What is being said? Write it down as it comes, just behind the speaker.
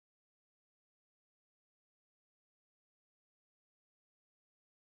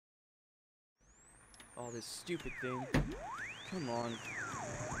Oh, this stupid thing. Come on.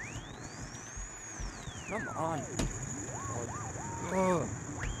 Come on. Oh,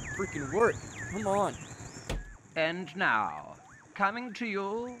 freaking work. Come on. And now, coming to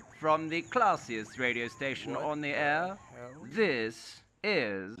you from the classiest radio station on the air, this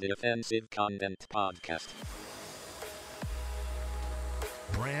is the Offensive Content Podcast.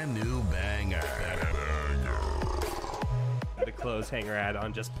 Brand new banger. The clothes hanger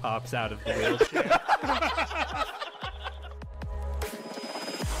add-on just pops out of the wheelchair.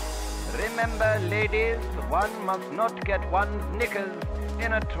 Remember, ladies, one must not get one's knickers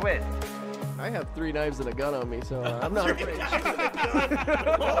in a twist. I have 3 knives and a gun on me, so I'm not afraid.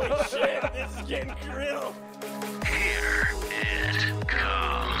 Holy shit, this is getting real. Here it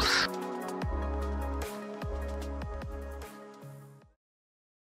comes.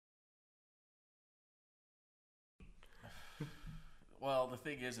 Well, the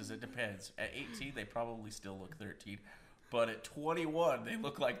thing is it depends. At 18, they probably still look 13. But at 21, they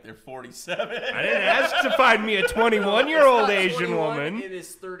look like they're 47. I didn't ask to find me a 21-year-old Asian 21, woman. It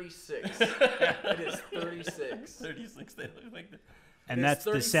is 36. It is 36. 36, they look like they're... And that's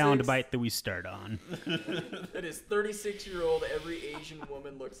the soundbite that we start on. It is 36-year-old. Every Asian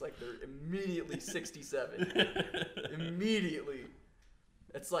woman looks like they're immediately 67. Immediately.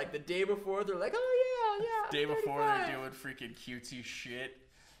 It's like the day before, they're like, oh, yeah, yeah. Day before, 35. they're doing freaking cutesy shit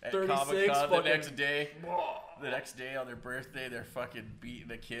at 36 Comic-Con. The fucking- next day on their birthday, they're fucking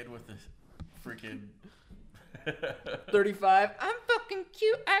beating a kid with a freaking... 35. I'm fucking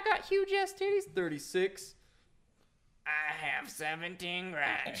cute. I got huge ass titties. 36. I have 17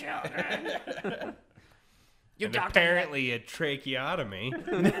 grandchildren. And apparently a tracheotomy.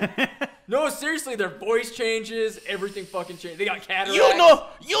 No, seriously, their voice changes. Everything fucking changes. They got cataracts.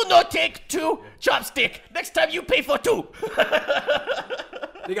 You know, take 2 chopstick. Next time you pay for 2.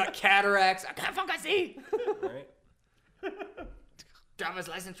 They got cataracts. I can't fucking see. Right? Driver's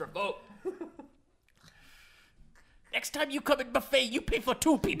license revoked. Next time you come in buffet, you pay for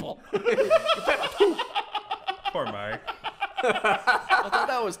 2 people. Poor Mark. I thought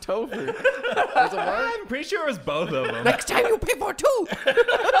that was Topher. Was it Mark? I'm pretty sure it was both of them. Next time you pay for 2.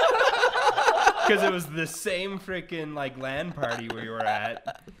 Because it was the same freaking like LAN party we were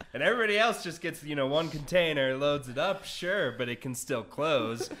at. And everybody else just gets, one container, loads it up, sure, but it can still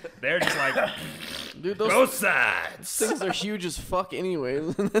close. They're just like, Dude, those both sides. things are huge as fuck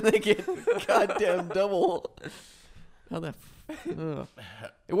anyways. And then they get goddamn double. How the ugh.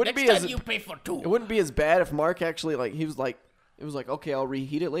 It wouldn't Next be time as you pay for 2. it wouldn't be as bad if Mark actually it was like, okay, I'll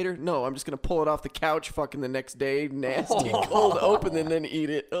reheat it later. No, I'm just gonna pull it off the couch fucking the next day, nasty, cold open, and then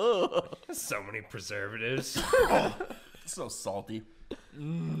eat it. Ugh. So many preservatives. It's so salty.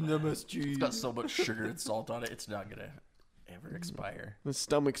 MSG. It's got so much sugar and salt on it, it's not gonna ever expire. The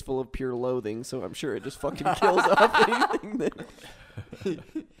stomach's full of pure loathing, so I'm sure it just fucking kills off anything that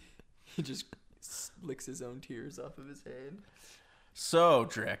he just licks his own tears off of his head. So,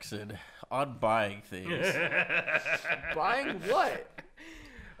 Drexen, on buying things. Buying what?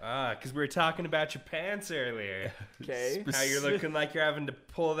 Because we were talking about your pants earlier. Okay. How you're looking like you're having to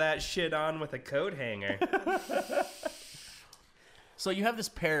pull that shit on with a coat hanger. So you have this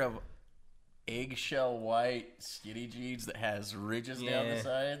pair of eggshell white skinny jeans that has ridges down the Yeah.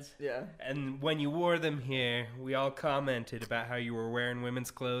 sides. Yeah. And when you wore them here, we all commented about how you were wearing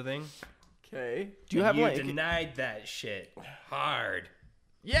women's clothing. Okay. Do you have you like? denied that shit hard.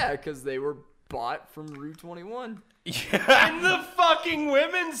 Yeah, because they were bought from Rue 21. In the fucking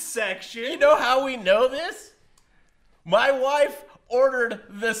women's section. You know how we know this? My wife ordered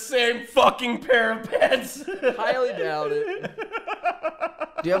the same fucking pair of pants. Highly doubt it.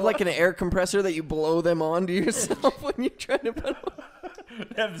 Do you have like an air compressor that you blow them onto yourself when you're trying to put on?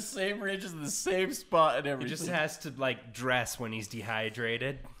 They have the same ridges in the same spot and He everything. just has to like dress when he's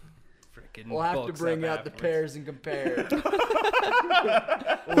dehydrated. Freaking We'll have to bulks bring up out the afterwards. pairs and compare.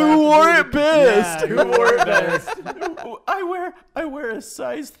 Who wore it best? Who wore it best? I wear a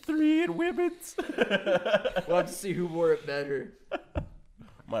size 3 in women's. We'll have to see who wore it better.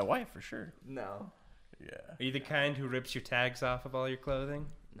 My wife, for sure. No. Yeah. Are you the kind who rips your tags off of all your clothing?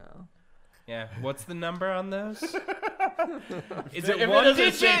 No. Yeah. What's the number on those? Is If it it one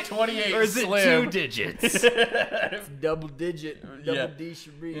doesn't say digit 28 or is it slim. 2 digits? Double digit. Double Yeah. D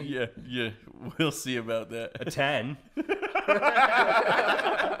should be. Yeah. We'll see about that. A 10.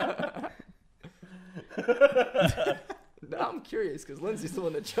 Now I'm curious because Lindsay's the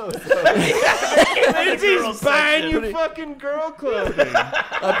one that chose those. Lindsay's buying you fucking girl clothing.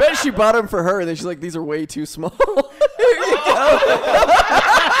 I bet she bought them for her and then she's like, these are way too small. Here you go.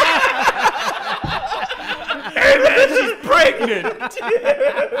 Hey man, she's pregnant.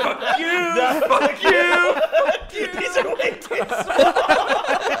 Fuck you. Fuck you.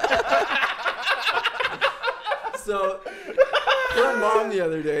 mom the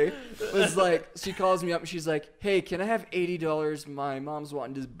other day was like, she calls me up and she's like, hey, can I have $80? My mom's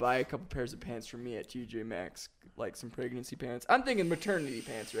wanting to buy a couple pairs of pants for me at TJ Maxx, like some pregnancy pants. I'm thinking maternity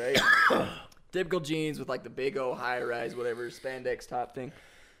pants, right? Typical jeans with like the big O high-rise, whatever, spandex top thing.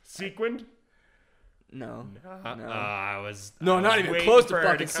 Sequined? No. I was not even waiting close to for her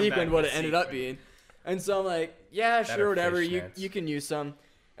fucking come back sequin what with it ended up sequin. being. And so I'm like, yeah, That sure, or whatever. fishnets. You can use some.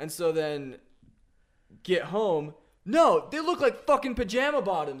 And so then get home. No, they look like fucking pajama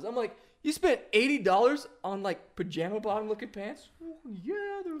bottoms. I'm like, you spent $80 on like pajama bottom looking pants? Oh,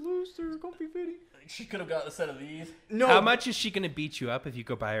 yeah, they're loose, they're comfy fitting. She could have gotten a set of these. No. How much is she gonna beat you up if you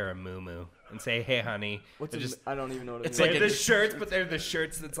go buy her a muumuu and say, "Hey, honey"? What's they're a, I don't even know what it It's means. like the shirts, but they're the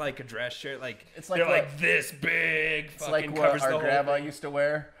shirts that's like a dress shirt. Like It's like they're what- like this big. It's Fucking like what covers the our whole grandma thing. used to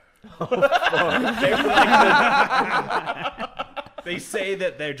wear. They say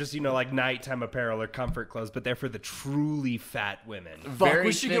that they're just like nighttime apparel or comfort clothes, but they're for the truly fat women. Fuck,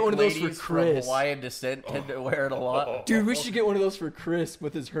 we should get one of those for ladies from Chris. Hawaiian descent tend to wear it a lot. Dude, we should get one of those for Chris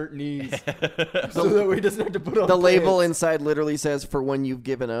with his hurt knees. So that way he doesn't have to put on The label pants. inside literally says "for when you've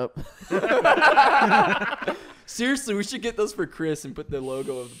given up." Seriously, we should get those for Chris and put the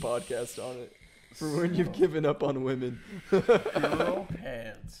logo of the podcast on it. For when you've given up on women. Girl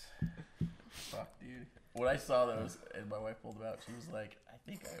pants. Fuck, dude. When I saw those and my wife pulled them out, she was like, I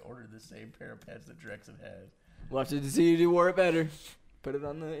think I ordered the same pair of pants that Drexen had. We'll have to see who wore it better. Put it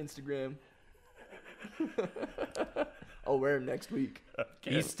on the Instagram. I'll wear him next week.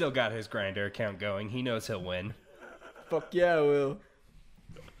 He's still got his Grindr account going. He knows he'll win. Fuck yeah, I will.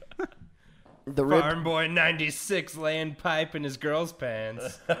 The rib. Farm Boy 96 laying pipe in his girl's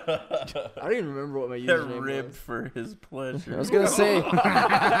pants. I don't even remember what my They're username ribbed was. for his pleasure. I was gonna say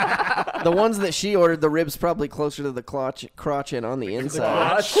the ones that she ordered, the ribs probably closer to the crotch and on the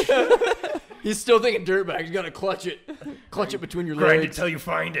inside. He's still thinking dirtbag. You gotta clutch it. Clutch it between your Grind it legs. till you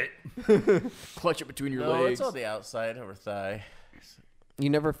find it. Clutch it between your No, legs. it's on the outside of her thigh. You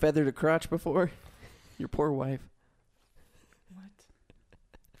never feathered a crotch before? Your poor wife.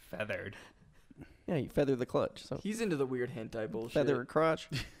 Feathered. Yeah, you feather the clutch. So He's into the weird hentai bullshit. feather a crotch.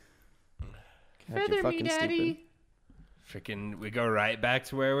 God, you're fucking stupid. Freaking, we go right back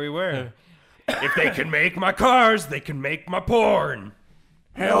to where we were. If they can make my cars, they can make my porn.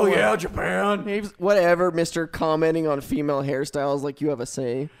 Hell yeah, Japan. Maybe, whatever, Mr. Commenting on female hairstyles like you have a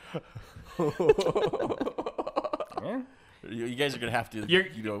say. Yeah. You guys are going to have to, You're,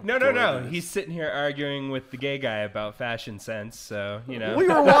 go no. into this. He's sitting here arguing with the gay guy about fashion sense, so, We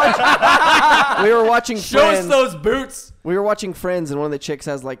were watching Show us Friends. those boots. We were watching Friends, and one of the chicks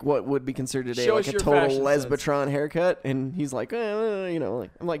has like what would be considered today Show like us a your total fashion sense. lesbotron haircut, and he's like, like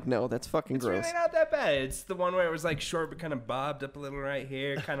I'm like, no, that's fucking It's gross. really not that bad. It's the one where it was like short but kind of bobbed up a little right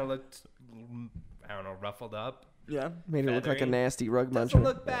here, kind of looked, I don't know, ruffled up. Yeah. Made it look like a feathery. nasty rug Doesn't muncher.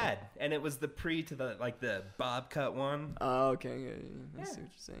 look bad. And it was the pre to the the bob cut one. Oh, okay. Yeah. I see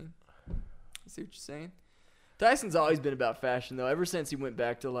what you're saying. Tyson's always been about fashion, though. Ever since he went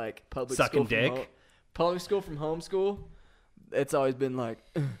back to like public Sucking school dick? Public school from homeschool, it's always been like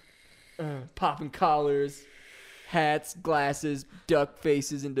popping collars, hats, glasses, duck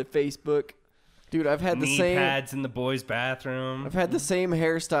faces into Facebook. Dude, I've had the Knee same. pads in the boys' bathroom. I've had the same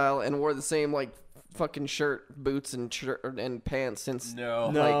hairstyle and wore the same like fucking shirt, boots, and pants since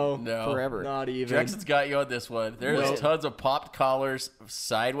No. No. No. forever. Not even. Drexen's got you on this one. There's No. tons of popped collars,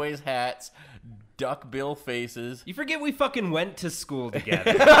 sideways hats, duck bill faces. You forget we fucking went to school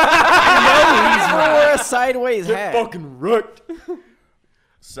together. I wore a sideways hat. fucking wrecked.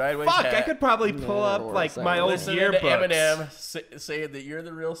 Sideways Fuck, hat. I could probably pull up or like something. my old Listening to yearbooks. Eminem saying that you're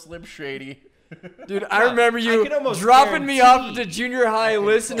the real Slim Shady. Dude, I remember you can almost dropping me off guarantee to junior high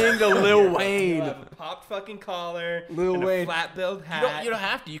listening to Lil Wayne. A popped fucking collar, Lil and Wayne. a flat billed You hat. don't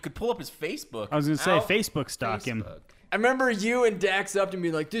have to. You could pull up his Facebook. I was gonna say Out Facebook stalk him. Facebook. I remember you and Dax up to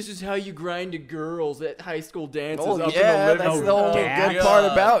me like, this is how you grind to girls at high school dances Oh up yeah, in the that's living the room. whole Dax. good part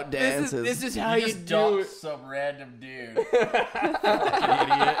about This dances. is how you just do doxed it. some random dude.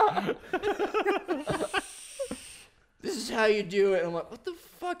 Fucking idiot. This is how you do it. I'm like, what the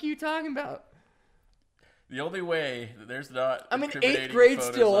fuck are you talking about? The only way that there's not. I'm in 8th incriminating grade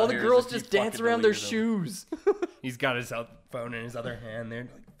photos still. All on the here is girls if you just dance fucking around their deleted shoes. He's got his phone in his other hand there.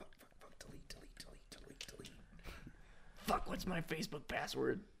 Like, fuck, delete. Fuck, what's my Facebook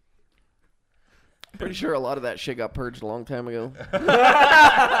password? Pretty sure a lot of that shit got purged a long time ago.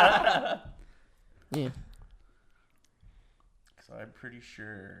 Yeah. So I'm pretty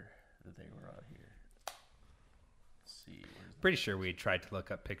sure that they were on here. Let's see. Where's Pretty sure we tried to look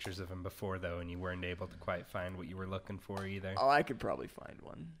up pictures of him before, though, and you weren't able to quite find what you were looking for either. Oh, I could probably find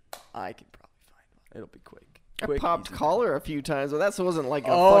one. It'll be quick. quick. popped easy. collar a few times, but that wasn't like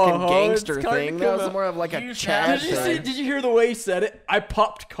a Oh, fucking gangster it's kinda thing. That was come more of like a You chat Did you see? thing. Did you hear the way he said it? I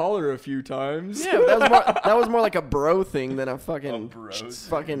popped collar a few times. Yeah, but that was more like a bro thing than a fucking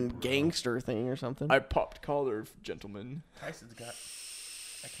gangster thing or something. I popped collar, gentlemen. Tyson's got.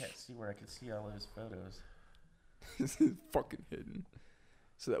 I can't see where I can see all those photos. This is fucking hidden.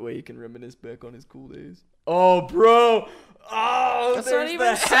 So that way he can reminisce back on his cool days. Oh, bro. Oh, That's there's not even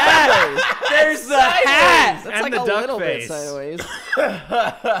the hat. There's the hat. That's And like the a duck little face. bit sideways.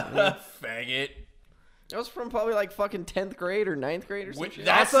 Faggot. That was from probably like fucking 10th grade or 9th grade or something.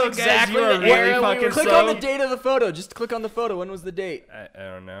 That's Also, guys, exactly you are the really era we fucking were Click so- on the date of the photo. Just click on the photo. When was the date? I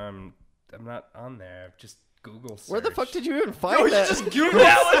don't know. I'm not on there. I've just Google searched. Where the fuck did you even find that?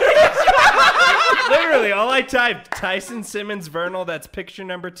 Literally, all I typed, Tyson Simmons Vernal, that's picture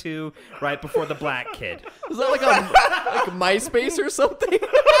number 2, right before the black kid. Was that like a MySpace or something?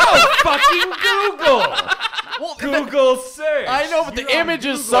 Fucking Google! Google search! I know, but the image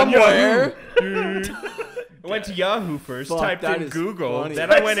is somewhere. I went to Yahoo first, Fuck, typed that in is Google, funny.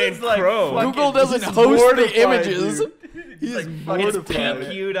 then I went in Tyson's like Chrome. fucking- Google doesn't He's host the mortified, images. dude. He's It's mortified.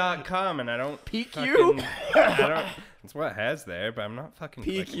 PQ.com, and I don't PQ? fucking- I don't. That's what it has there, but I'm not fucking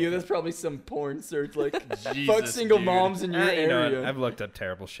clicking PQ. it. That's probably some porn search. Like, fuck Jesus, single dude. moms in your You know what? area. I've looked up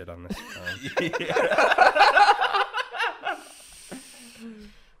terrible shit on this phone.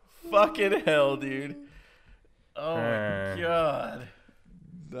 Fucking hell, dude. Oh Uh. my god.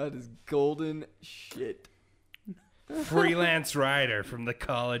 That is golden shit. Freelance writer from the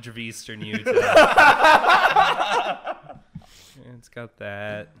College of Eastern Utah. It's got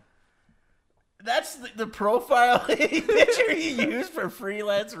that. That's the profile picture you use for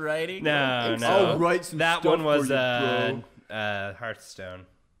freelance writing? No, I'll no. write some That stuff one was for you, Hearthstone.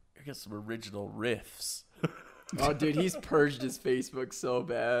 I got some original riffs. Oh, dude, he's purged his Facebook so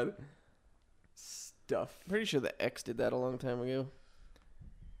bad. Stuff. Pretty sure the X did that a long time ago.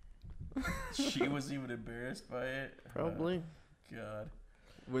 She was even embarrassed by it. Probably. God.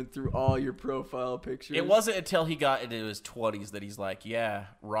 Went through all your profile pictures. It wasn't until he got into his 20s that he's like, yeah,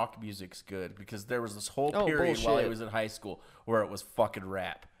 rock music's good. Because there was this whole Oh, period while he bullshit. was in high school where it was fucking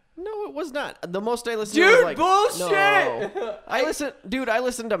rap. No, it was not. The most I listened to Dude, was like bullshit! No. I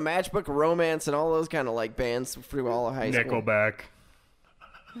listened to Matchbook Romance and all those kind of like bands through all of high school. Nickelback.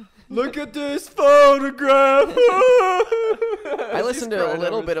 Look at this photograph. I listened to a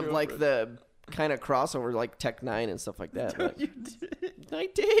little bit of like the kind of crossover like Tech Nine and stuff like that. But I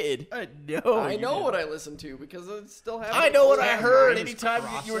did. I know. I know what I listened to because it still have. I know what I heard anytime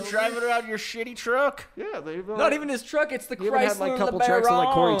you were driving around your shitty truck. Yeah, they've Not even his truck. It's the You even had Chrysler like a couple tracks of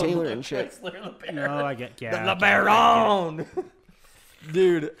like Corey Taylor and shit. No, I get yeah. The LeBaron.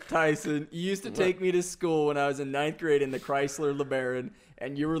 Dude, Tyson, you used to take me to school when I was in 9th grade in the Chrysler LeBaron,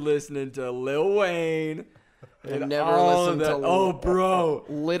 and you were listening to Lil Wayne. I and never all listened of to that. Oh, bro.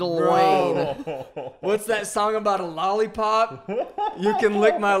 Little Bro. Wayne. What's that song about a lollipop? You can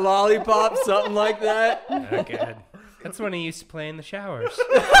lick my lollipop, something like that. Oh, God. That's when he used to play in the showers.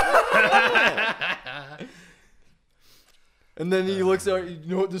 And then he looks out, you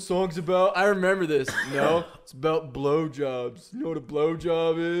know what the song's about? I remember this. No, it's about blowjobs. You know what a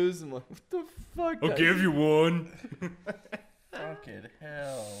blowjob is? I'm like, what the fuck? I'll give you one. Fucking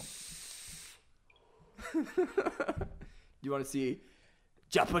hell. You want to see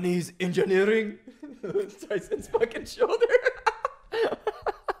Japanese engineering? Tyson's fucking shoulder.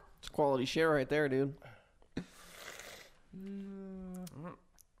 It's quality shit right there, dude.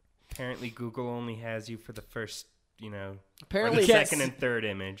 Apparently, Google only has you for the first, or Apparently, the second and third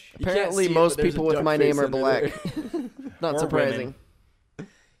image. You can't apparently see it, but most there's a people with duck my face name are under black. there. Not Or surprising.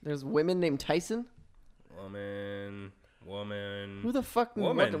 There's women named Tyson. Woman. Who the fuck?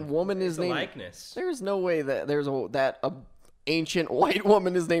 Woman. What woman is It's a named? likeness. There's no way that there's a ancient white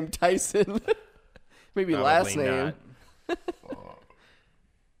woman is named Tyson. Maybe last Probably name. not.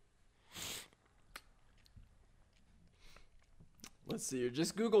 Let's see here.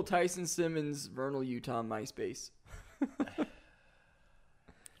 Just Google Tyson Simmons, Vernal, Utah, MySpace. Fucking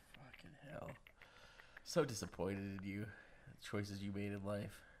hell. So disappointed in you. The choices you made in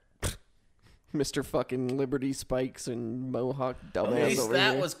life. Mr. fucking Liberty Spikes and Mohawk At dumbass least over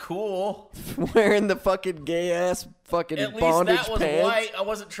that here. was cool. Wearing the fucking gay ass fucking At least bondage that was pants. white. I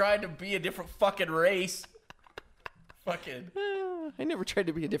wasn't trying to be a different fucking race. Fucking. I never tried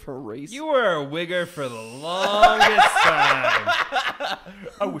to be a different race. You were a wigger for the longest time.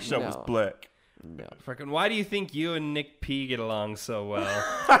 I wish I was No. black. No. Frickin', why do you think you and Nick P get along so well?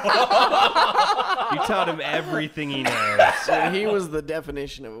 You taught him everything he knows. So he was the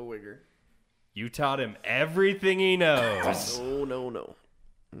definition of a wigger. You taught him everything he knows. Oh, no.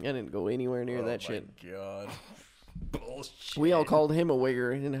 I didn't go anywhere near that shit. Oh my god. Bullshit. We all called him a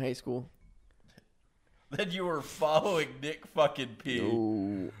wigger in high school. Then you were following Nick fucking P.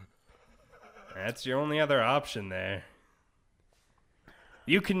 Ooh. That's your only other option there.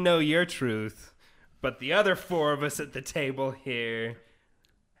 You can know your truth, but the other 4 of us at the table here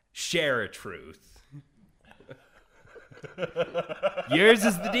share a truth. Yours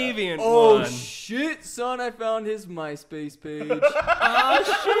is the deviant Oh one. shit, son! I found his MySpace page.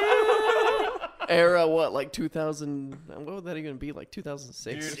 Era, what, like 2000? What would that even be? Like 2006?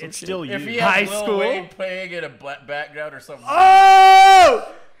 Dude, or some It's shit? still you. If he High has Lil school? Wayne playing in a background or something.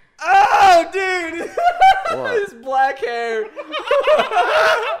 Oh! Oh, dude! What? His black hair.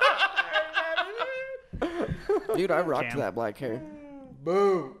 Dude, I rocked Cam. that black hair.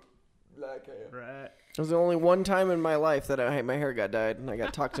 Boom. Black hair. Right. It was the only one time in my life that my hair got dyed, and I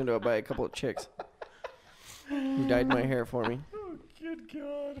got talked into it by a couple of chicks who dyed my hair for me. Oh, good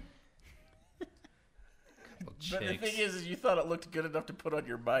God. But the Chicks. thing is you thought it looked good enough to put on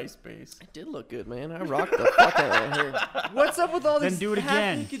your MySpace. It did look good, man. I rocked the fuck out of that hair. What's up with all Then these do it again.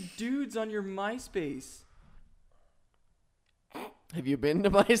 half-naked dudes on your MySpace? Have you been to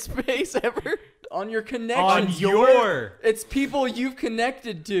MySpace ever? On your On connections. your It's people you've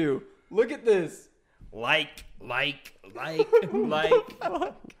connected to. Look at this. like.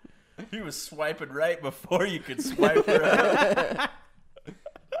 He was swiping right before you could swipe right.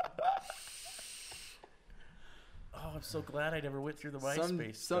 Oh, I'm so glad I never went through the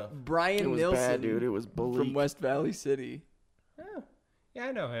MySpace stuff. Brian It was Nilsson bad, dude. It was from bully. West Valley City. Oh, yeah,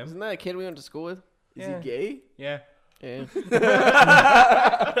 I know him. Isn't that a kid we went to school with? Is Yeah. he gay? Yeah. Yeah.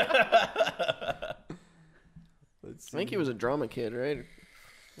 Let's see. I think he was a drama kid, right? Or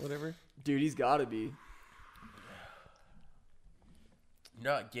whatever. Dude, he's got to be.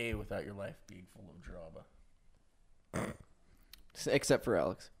 You're not gay without your life being full of drama. Except for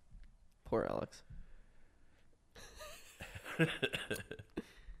Alex. Poor Alex.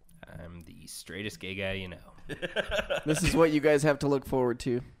 I'm the straightest gay guy you know. This is what you guys have to look forward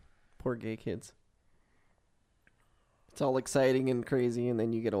to. Poor gay kids. It's all exciting and crazy, and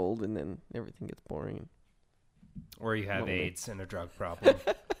then you get old, and then everything gets boring. Or you have Lonely. AIDS and a drug problem.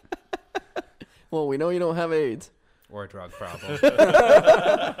 Well, we know you don't have AIDS. Or a drug problem.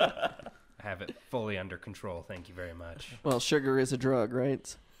 I have it fully under control, thank you very much. Well, sugar is a drug,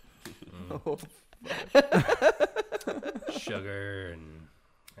 right? Sugar and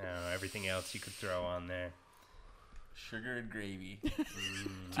I don't know, everything else you could throw on there. Sugar and gravy. Two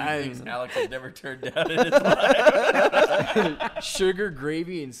I- things Alex has never turned down in his life. Sugar,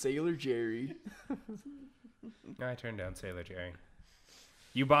 gravy, and Sailor Jerry. No, I turned down Sailor Jerry.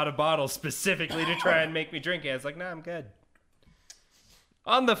 You bought a bottle specifically to try and make me drink it. I was like, nah, I'm good.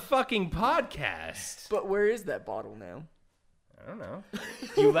 On the fucking podcast. But where is that bottle now? I don't know.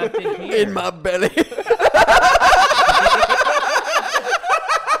 You left it here. In my belly.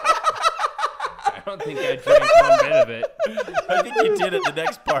 I don't think I drank one bit of it. I think you did at the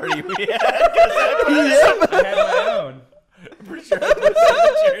next party we had. I had my own. I'm pretty sure I put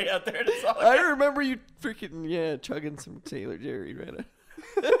Sailor Jerry out there and it's all I remember you freaking, chugging some Sailor Jerry, right?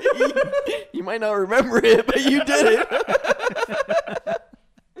 You might not remember it, but you did it.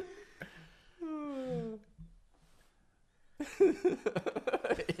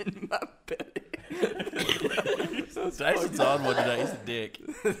 In my belly. Dyson's on one tonight. He's a dick.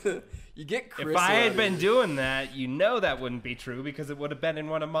 You get Chris. If I had on been it. doing that, you know that wouldn't be true because it would have been in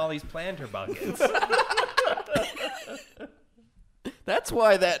one of Molly's planter buckets. That's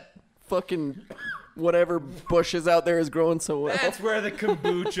why that fucking whatever bush is out there is growing so well. That's where the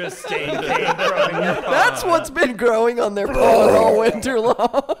kombucha stain came from in your pond. That's what's been growing on their pond all winter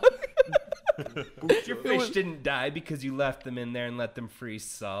long. Your fish didn't die because you left them in there and let them freeze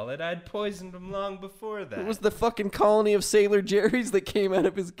solid. I'd poisoned them long before that. It was the fucking colony of Sailor Jerry's that came out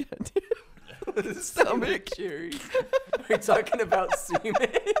of his goddamn stomach. Jerry. Are you talking about semen?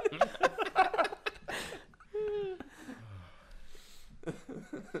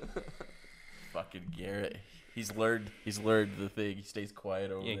 Fucking Garrett. He's learned the thing. He stays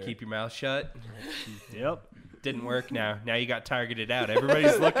quiet over You there. keep your mouth shut. Yep. Didn't work now. Now you got targeted out.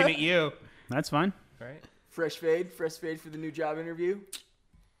 Everybody's looking at you. That's fine. Right? Fresh fade for the new job interview.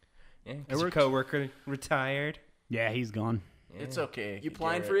 Yeah, because your coworker retired. Yeah, he's gone. It's okay. You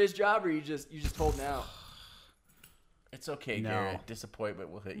applying for Garrett. his job, or you just holding out? It's okay, No. Garrett. Disappointment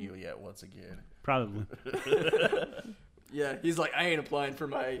will hit you yet once again. Probably. Yeah, he's like, I ain't applying for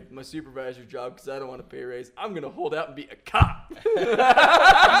my supervisor's job because I don't want a pay raise. I'm gonna hold out and be a cop.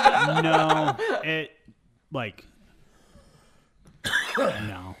 No,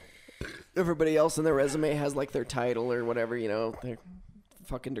 no. Everybody else in their resume has like their title or whatever, their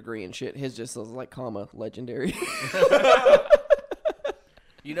fucking degree and shit. His just was like comma legendary.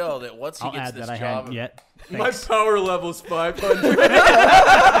 You know that once he I'll gets add this that I job, hadn't yet. My Thanks. power level's 500.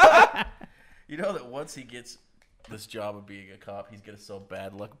 you know that once he gets this job of being a cop, he's gonna so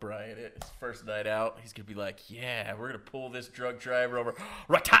bad luck Brian it. His first night out, he's gonna be like, "Yeah, we're gonna pull this drunk driver over,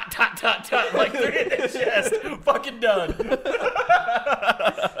 right, tot, like 3 in the chest, fucking done."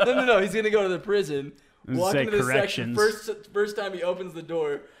 No. He's gonna go to the prison. I was Walk gonna into say the section. corrections. First time he opens the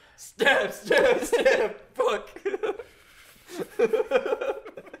door, stab. Fuck.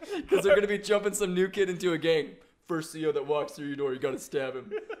 Because they're gonna be jumping some new kid into a gang. First CO that walks through your door, you gotta stab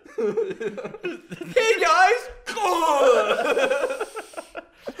him. Hey guys!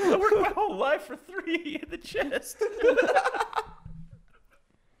 I worked my whole life for 3 in the chest.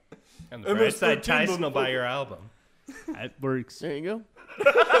 On the bright side, Tyson will buy your album. That works. There you go.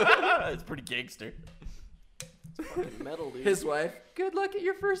 It's pretty gangster. Metal, dude. His wife. Good luck at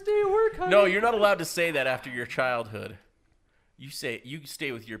your first day of work, honey. No, you're not allowed to say that after your childhood. You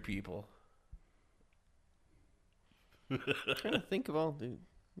stay with your people. trying to think of all, dude.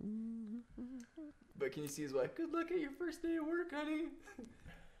 But can you see his wife? Good luck at your first day of work, honey.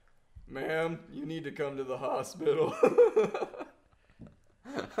 Ma'am, you need to come to the hospital.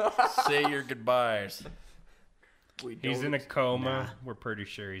 Say your goodbyes. He's in a coma. We're pretty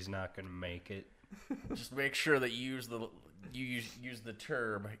sure he's not going to make it. Just make sure that you use the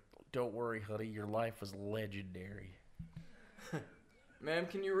term. Don't worry, honey. Your life was legendary. Ma'am,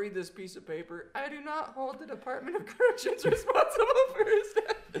 can you read this piece of paper? I do not hold the Department of Corrections responsible for his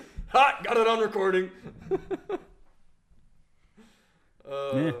death. Hot! Got it on recording.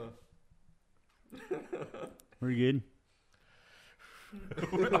 Yeah. We're good.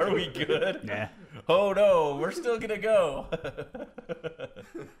 Are we good? Yeah. Oh no, we're still gonna go.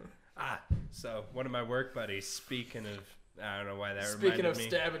 So one of my work buddies, speaking of, I don't know why that Speaking reminded of me.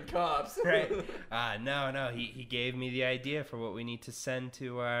 stabbing cops. Right. No. He gave me the idea for what we need to send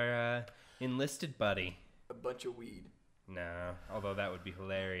to our enlisted buddy. A bunch of weed. No, although that would be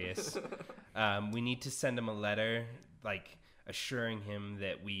hilarious. We need to send him a letter, like assuring him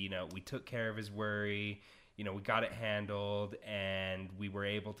that we took care of his worry. We got it handled, and we were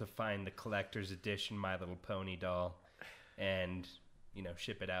able to find the collector's edition My Little Pony doll, and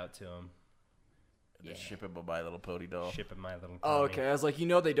ship it out to him. Just ship him a My Little Pony doll. Ship him My Little Pony. Oh, okay. I was like,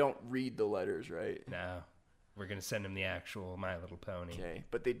 they don't read the letters, right? No, we're gonna send him the actual My Little Pony. Okay,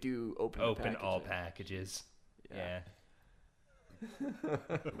 but they do open All packages. Yeah.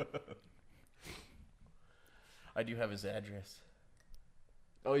 I do have his address.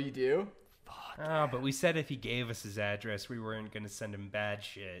 Oh, you do? Oh, but we said if he gave us his address, we weren't gonna send him bad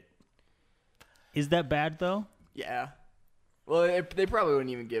shit. Is that bad though? Yeah. Well, they probably wouldn't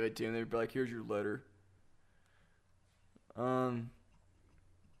even give it to him. They'd be like, "Here's your letter."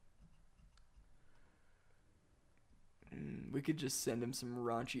 We could just send him some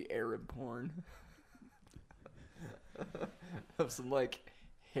raunchy Arab porn of some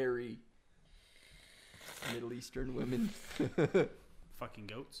hairy Middle Eastern women. Fucking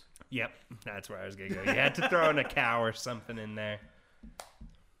goats. Yep, that's where I was gonna go. You had to throw in a cow or something in there.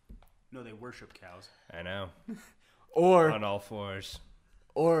 No, they worship cows. I know. Or On all fours.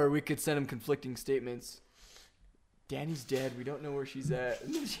 Or we could send him conflicting statements. Danny's dead. We don't know where she's at.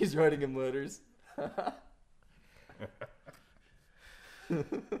 And then she's writing him letters.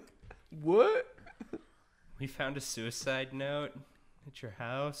 What? We found a suicide note at your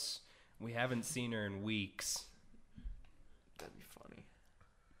house. We haven't seen her in weeks. That'd be funny.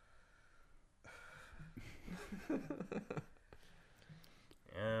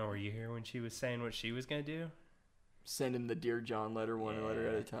 Were you here when she was saying what she was gonna do? Send him the Dear John letter, one letter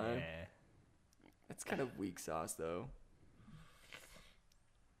at a time. Yeah. That's kind of weak sauce, though.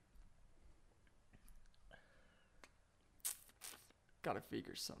 Gotta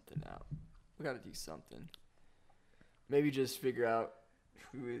figure something out. We gotta do something. Maybe just figure out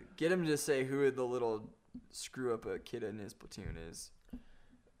get him to say who the little screw up a kid in his platoon is,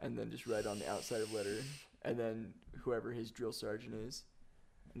 and then just write on the outside of the letter, and then whoever his drill sergeant is,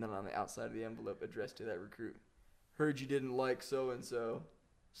 and then on the outside of the envelope addressed to that recruit. Heard you didn't like so-and-so,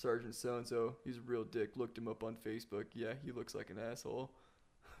 Sergeant so-and-so. He's a real dick. Looked him up on Facebook. Yeah, he looks like an asshole.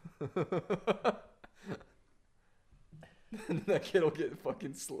 And that kid will get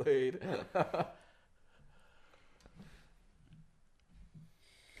fucking slayed.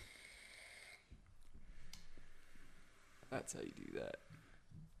 That's how you do that.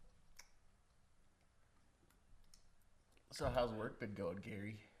 So how's work been going,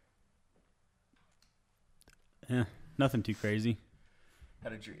 Gary? Yeah, nothing too crazy. How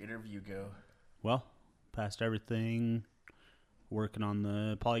did your interview go? Well, passed everything. working on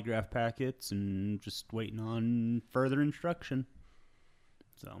the polygraph packets and just waiting on further instruction.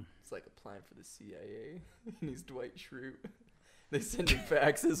 So It's like applying for the CIA. And he's Dwight Schrute. They send him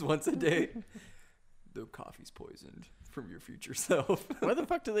faxes once a day. The coffee's poisoned from your future self. Why the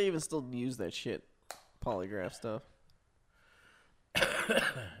fuck do they even still use that shit? Polygraph stuff. No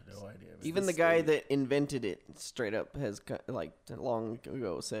idea. Man. Even the guy that invented it straight up has like long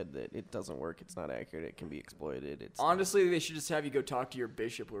ago said that it doesn't work. It's not accurate. It can be exploited. It's Honestly, they should just have you go talk to your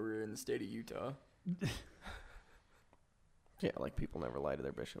bishop where we're in the state of Utah. yeah, like people never lie to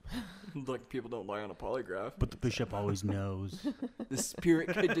their bishop. Like people don't lie on a polygraph. but the bishop always knows. The spirit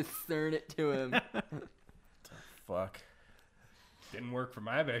could discern it to him. Fuck. Didn't work for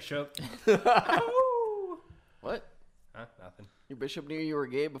my bishop. What? Huh? Nothing. Your bishop knew you were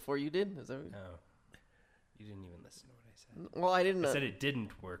gay before you did? Is that what... No. You didn't even listen to what I said. Well, I didn't I know. said it didn't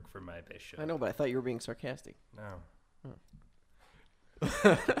work for my bishop. I know, but I thought you were being sarcastic. No.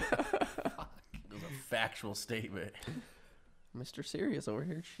 It was a factual statement. Mr. Serious over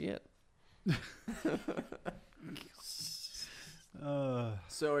here. Shit.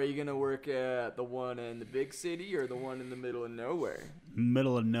 So are you going to work at the one in the big city or the one in the middle of nowhere?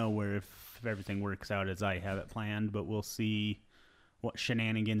 Middle of nowhere if everything works out as I have it planned, but we'll see what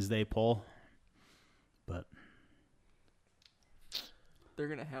shenanigans they pull. But They're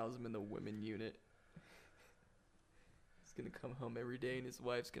going to house him in the women unit. He's going to come home every day and his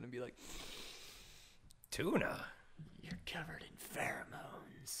wife's going to be like, Tuna. "You're covered in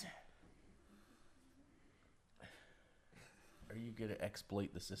pheromones." Are you gonna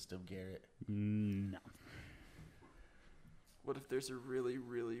exploit the system, Garrett? no. What if there's a really,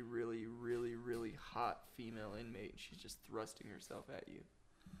 really, really, really, really hot female inmate and she's just thrusting herself at you?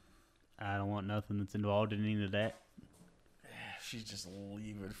 I don't want nothing that's involved in any of that. She's just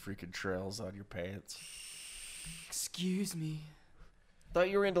leaving freaking trails on your pants. Excuse me, Thought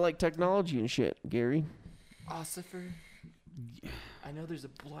you were into like technology and shit, Gary. Ossifer. I know there's a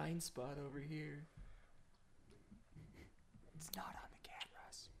blind spot over here. It's not on the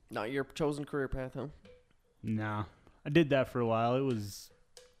cameras. Not your chosen career path, huh? No. I did that for a while. It was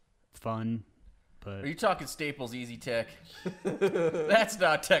fun, but Are you talking Staples Easy Tech? That's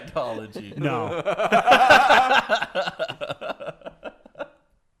not technology. no.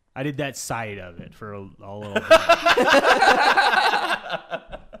 I did that side of it for a little bit.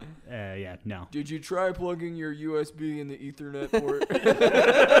 Yeah, no. Did you try plugging your USB in the Ethernet port?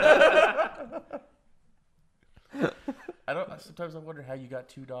 Sometimes I wonder how you got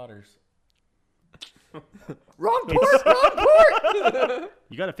 2 daughters. Wrong port, wrong port!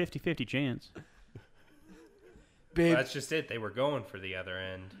 You got a 50-50 chance. Babe, That's just it. They were going for the other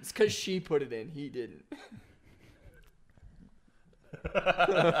end. it's because she put it in. He didn't.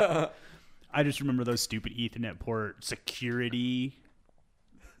 I just remember those stupid Ethernet port security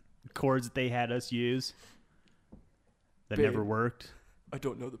cords that they had us use that Babe. never worked. I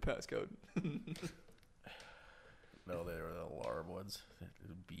don't know the passcode. No, they were the alarm ones.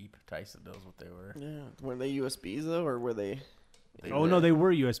 Beep. Tyson knows what they were. Yeah. Were they USBs though, or were they? Oh no, they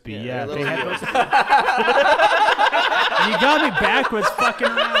were USB. Yeah, they're they little had those. You got me backwards, fucking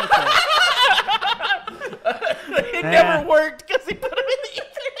around with that. It Yeah. never worked because he put them in the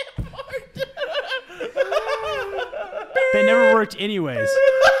Ethernet port. They never worked anyways.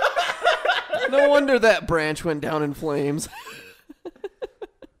 No wonder that branch went down in flames.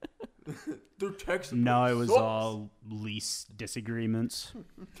 Their text No, it was sucks. all lease disagreements.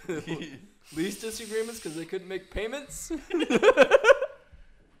 Lease disagreements because they couldn't make payments.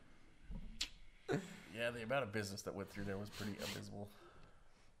 Yeah, the amount of business that went through there was pretty abysmal.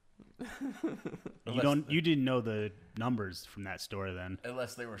 You didn't know the numbers from that store then.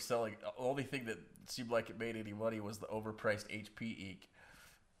 Unless they were selling. The only thing that seemed like it made any money was the overpriced HP ink.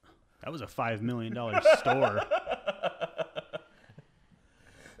 That was a $5 million store.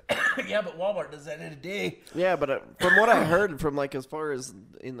 Yeah, but Walmart does that in a day. Yeah, but from what I heard, from like as far as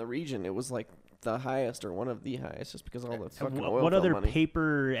in the region, it was like the highest or one of the highest, just because of all the fucking oil What field other money.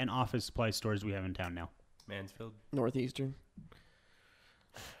 paper and office supply stores do we have in town now? Mansfield. Northeastern.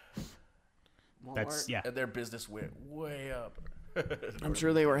 That's yeah. And their business went way up. I'm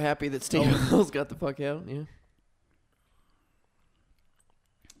sure they were happy that Staples got the fuck out. Yeah.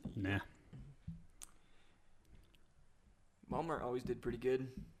 Nah. Walmart always did pretty good.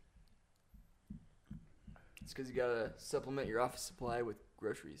 It's because you gotta supplement your office supply with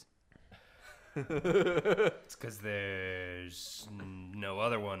groceries. It's because there's no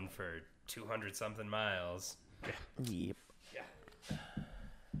other one for 200-something miles. Yep.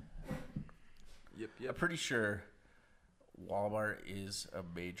 Yep. I'm pretty sure Walmart is a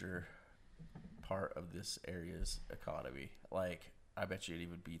major part of this area's economy. Like, I bet you it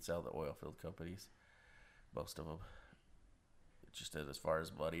even beats out the oil field companies. Most of them. Just as far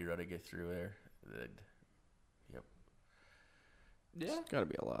as money running it through there. Then, yep. Yeah. There's got to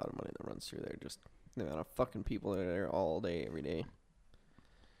be a lot of money that runs through there. Just the amount of fucking people that are there all day, every day.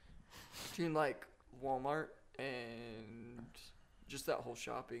 Between like Walmart and just that whole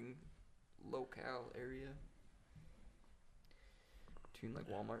shopping locale area. Between like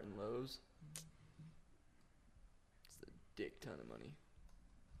Walmart and Lowe's. It's a dick ton of money.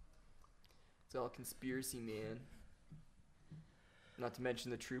 It's all conspiracy, man. Not to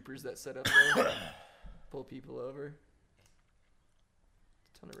mention the troopers that set up there. Pull people over.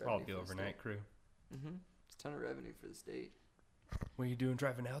 It's a ton of revenue. All for the overnight crew. Mm-hmm. It's a ton of revenue for the state. What are you doing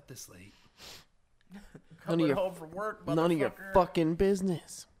driving out this late? Coming home from work, motherfucker. None of your fucking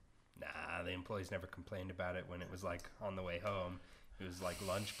business. Nah, the employees never complained about it when it was like on the way home. It was like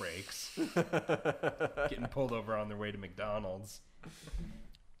lunch breaks. Getting pulled over on their way to McDonald's.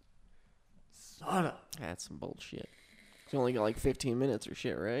 Son of. That's some bullshit. You only got like 15 minutes or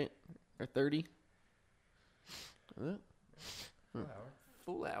shit, right? Or 30? Is it?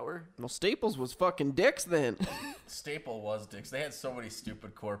 Full hour. Well, Staples was fucking dicks then. Staple was dicks. They had so many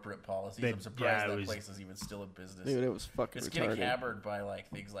stupid corporate policies. They- I'm surprised yeah, it that was- place is even still in business. Dude, it was fucking It's retarded. getting hammered by like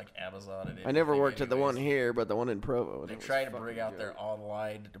things like Amazon and I never everything worked at the one anyways. here, but the one in Provo. They it was try to fucking bring out joke. their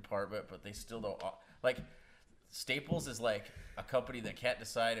online department, but they still don't. Like, Staples is like a company that can't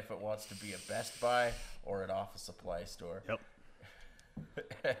decide if it wants to be a Best Buy or an office supply store. Yep.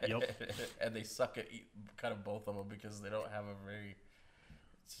 Yep. And they suck at kind of both of them because they don't have a very.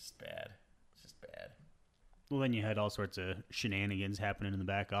 It's just bad. It's just bad. Well, then you had all sorts of shenanigans happening in the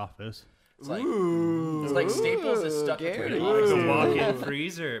back office. It's like Staples is stuck Gary. between Like office a and walk-in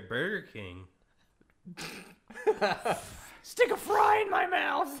freezer at Burger King. Stick a fry in my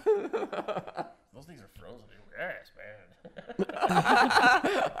mouth. Those things are frozen. Yes,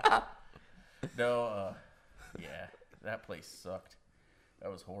 man. No, yeah, that place sucked.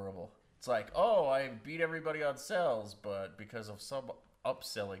 That was horrible. It's like, oh, I beat everybody on sales, but because of some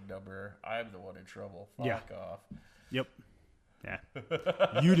upselling number, I'm the one in trouble. Fuck Yeah. off. Yep. Yeah.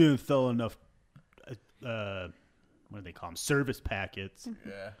 You didn't sell enough. What do they call them? Service packets.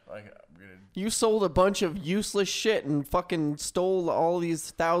 Yeah, like I'm gonna. You sold a bunch of useless shit and fucking stole all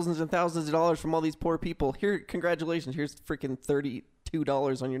these thousands and thousands of dollars from all these poor people. Here, congratulations. Here's freaking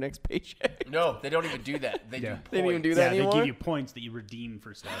 $32 on your next paycheck. No, they don't even do that. They Yeah. do. They don't even do points. that Yeah, anymore. they give you points that you redeem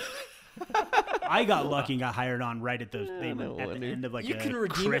for stuff. I got lucky and got hired on right at those. They no were at the wonder. end of like You a can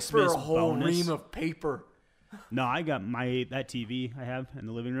redeem Christmas it for a whole bonus. ream of paper No, I got that TV I have in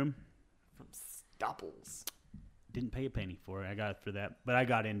the living room. from Staples. Didn't pay a penny for it. I got it for that, but I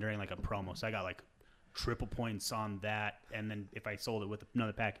got in during like a promo, so I got like triple points on that. And then if I sold it with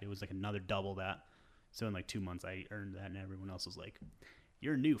another packet, it was like another double that. So in like 2 months, I earned that, and everyone else was like,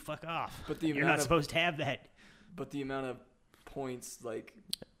 "You're new, fuck off." But the you're amount not of- supposed to have that. But the amount of points, like,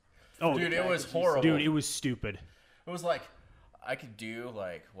 Oh, Dude, it was packages you horrible. dude, it was stupid. It was like I could do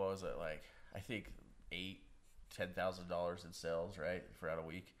like what was it like? I think $10,000 in sales right for out a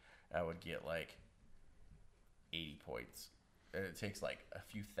week. I would get like 80 points, and it takes like a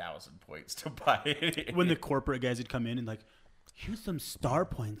few thousand points to buy it. When the corporate guys would come in and like, here's some star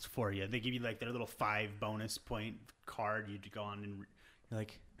points for you. They give you like their little 5 bonus point card. You'd go on and you're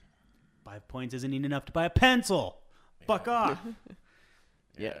like, 5 points isn't even enough to buy a pencil. Fuck off.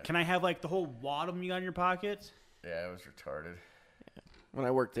 Yeah. Can I have like the whole wad of them you got in your pocket? Yeah, it was retarded. When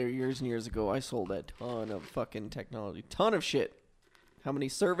I worked there years and years ago, I sold a ton of fucking technology. Ton of shit. How many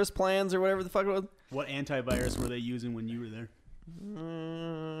service plans or whatever the fuck it was? What antivirus were they using when you were there?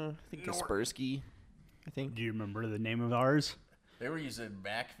 I think Kaspersky. I think. Do you remember the name of ours? They were using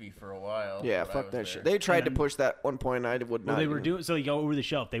McAfee for a while. Yeah, when I fuck was that there. shit. They tried to And- push that one point. I would not. Well, they were even- doing so. You go over the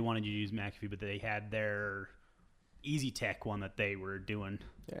shelf. They wanted you to use McAfee, but they had their Easy Tech one that they were doing.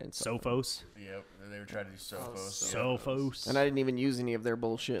 Yeah, and Sophos. Yep, they were trying to do Sophos. Sophos. And I didn't even use any of their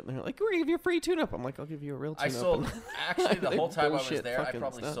bullshit. And they're like, "We're gonna give you a free tune-up." I'm like, "I'll give you a real I tune-up." sold And- actually the They whole time I was bullshit there. I fucking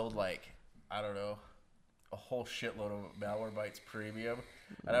probably stuff. sold like I don't know a whole shitload of Malwarebytes Premium,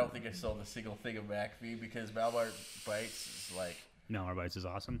 and I don't think I sold a single thing of McAfee because Malwarebytes is like No, our bites is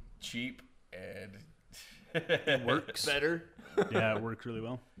awesome. cheap and It works. better. Yeah, it worked really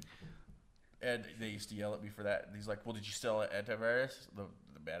well. And they used to yell at me for that. And he's like, "Well, did you sell an antivirus?" The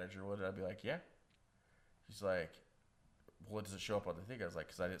manager would. And I'd be like, "Yeah." He's like, "Well, does it show up on the thing?" I was like,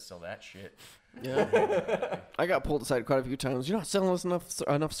 "Because I didn't sell that shit." Yeah. I got pulled aside quite a few times. You're not selling us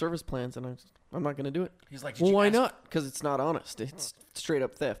enough service plans, and I'm not gonna do it. He's like, "Did Well, you why ask-" not? Because it's not honest. It's straight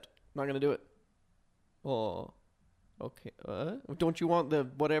up theft. I'm not gonna do it. Oh, Okay. Don't you want the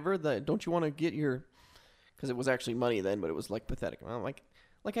whatever? Don't you want to get your? Because it was actually money then, but it was like pathetic. I'm like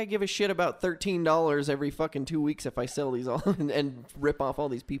I give a shit about $13 every fucking 2 weeks if I sell these all and rip off all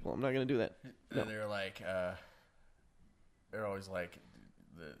these people. I'm not gonna do that. No. And they're like, they're always like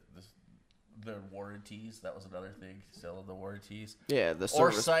the warranties. That was another thing. Selling the warranties. Yeah, the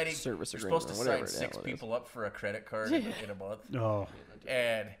Or service signing. service You're agreement. supposed to or sign whatever the 6 hell it is. people up for a credit card in a month. Oh,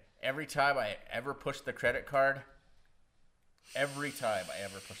 And every time I ever pushed the credit card,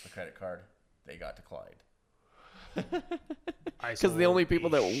 they got declined. Because the only people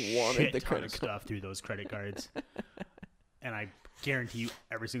that wanted the ton credit of card. stuff through those credit cards, and I guarantee you,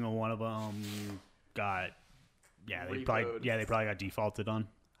 every single one of them got. Yeah, they probably got defaulted on.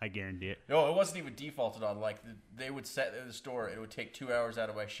 I guarantee it. No, it wasn't even defaulted on. Like, they would set in the store. It would take 2 hours out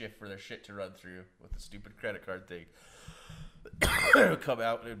of my shift for their shit to run through with the stupid credit card thing. It would come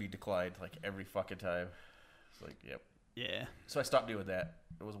out and it would be declined like every fucking time. It's like, yep. Yeah, So I stopped doing that.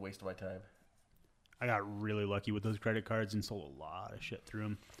 It was a waste of my time. I got really lucky with those credit cards and sold a lot of shit through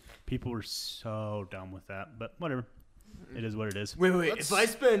them. People were so dumb with that, but whatever. It is what it is. Wait. If I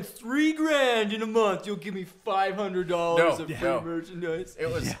spend $3,000 in a month, you'll give me $500 of free merchandise. It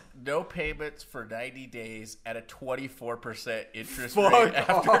was no payments for 90 days at a 24% interest Fuck rate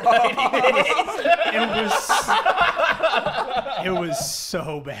after 90 days. It was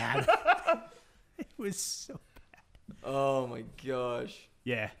so bad. It was so bad. Oh my gosh.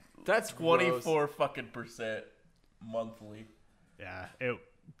 Yeah. That's gross. 24 fucking percent monthly Yeah.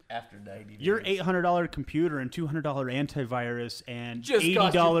 after 90 days. Your $800 computer and $200 antivirus and Just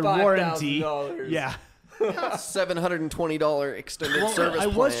cost you $80 warranty. $5,000. Yeah. $720 extended service I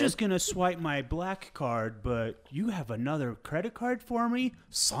plan. was just going to swipe my black card, but you have another credit card for me?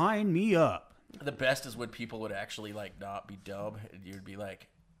 Sign me up. The best is when people would actually like not be dumb, and you'd be like,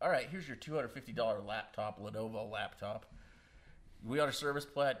 "All right, here's your $250 laptop, Lenovo laptop. We on a service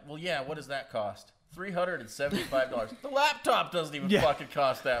plan? Well, yeah. What does that cost? $375. The laptop doesn't even fucking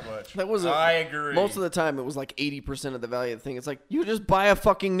cost that much. I agree. Most of the time, it was like 80% of the value of the thing. It's like, you just buy a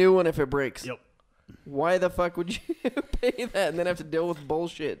fucking new one if it breaks. Yep. Why the fuck would you pay that and then have to deal with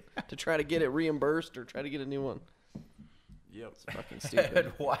bullshit to try to get it reimbursed or try to get a new one? Yep. It's fucking stupid.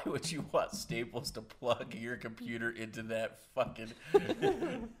 And why would you want Staples to plug your computer into that fucking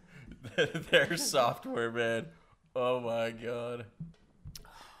their software, man? Oh my god.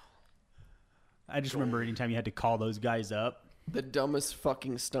 I just remember anytime you had to call those guys up. The dumbest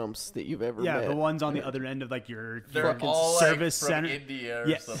fucking stumps that you've ever Yeah, met. the ones on the other end of like your They're fucking all service like from center. India or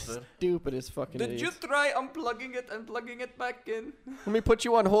Yes. something. Stupidest fucking Did you idiots. try unplugging it and plugging it back in? Let me put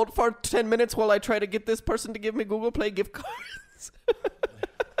you on hold for 10 minutes while I try to get this person to give me Google Play gift cards.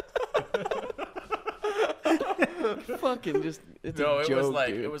 Fucking just, it's No, a it joke, was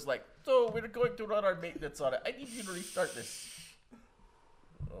like dude. it was like, so we're going to run our maintenance on it. I need you to restart this.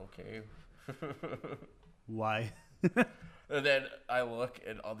 Okay. Why? And then I look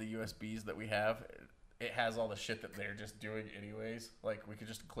and on the USBs that we have, it has all the shit that they're just doing anyways. Like we could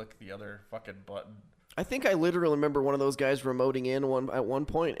just click the other fucking button. I think I literally remember one of those guys remoting in at one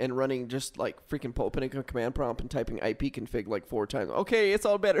point and running just like freaking opening a command prompt and typing ipconfig like 4 times. Okay, it's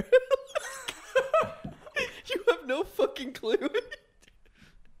all better. You have no fucking clue.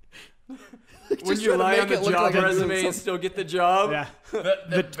 When you lie on the job resume and still get the job? Yeah. The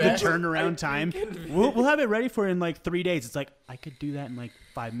The best- turnaround time. We'll have it ready for in like 3 days. It's like, I could do that in like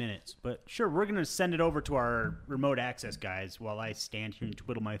 5 minutes. But sure, we're going to send it over to our remote access guys while I stand here and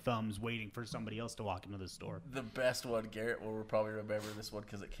twiddle my thumbs waiting for somebody else to walk into the store. The best one, Garrett will probably remember this one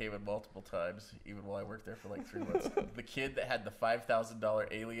because it came in multiple times, even while I worked there for like 3 months. The kid that had the $5,000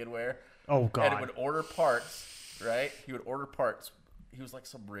 Alienware. Oh, God. And would order parts, right? He would order parts. He was like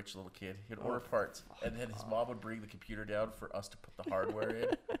some rich little kid. He would order parts, and then his mom would bring the computer down for us to put the hardware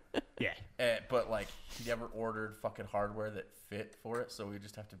in. Yeah. But like, he never ordered fucking hardware that fit for it, so we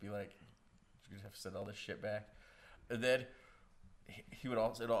just have to be like, we just have to send all this shit back. And then he would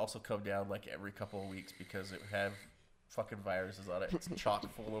also come down like every couple of weeks because it would have fucking viruses on it. It's chock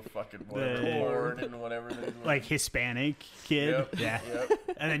full of fucking whatever porn and whatever. Like Hispanic kid. Yep, Yeah. yep.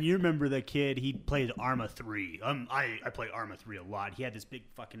 And then you remember the kid, he played Arma 3. I play Arma 3 a lot. He had this big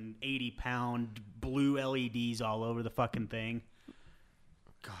fucking 80-pound blue LEDs all over the fucking thing.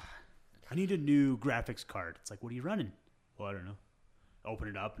 God. I need a new graphics card. It's like, what are you running? Well, I don't know. Open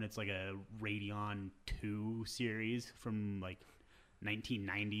it up, and it's like a Radeon 2 series from like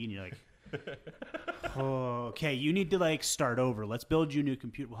 1990, and you're like, oh, okay, you need to like start over. Let's build you a new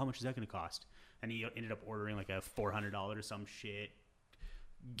computer. Well, how much is that going to cost? And he ended up ordering like a $400 or some shit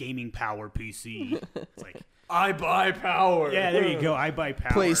gaming power PC. It's like, I buy power. yeah, there you go. I buy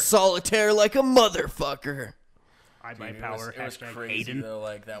power. Play solitaire like a motherfucker. I buy Dude, power. It was Hashtag crazy Hayden. though.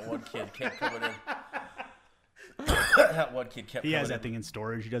 Like that one kid kept coming in. That one kid kept. He has coming that in. thing in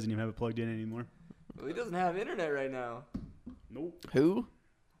storage. He doesn't even have it plugged in anymore. Well, he doesn't have internet right now. Nope. Who?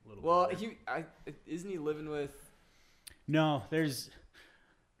 Well, isn't he living with? No, there's.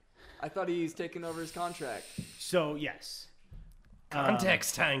 I thought he's taking over his contract. So yes.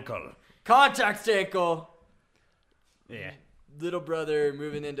 Context tankle. Contact ankle. Yeah. Little brother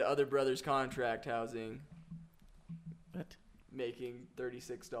moving into other brother's contract housing, What? making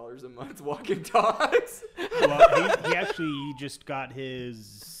 $36 a month walking dogs. Well, he actually just got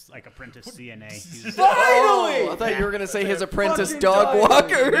his like apprentice CNA. He's, Finally! I thought you were gonna say his apprentice fucking dog dying.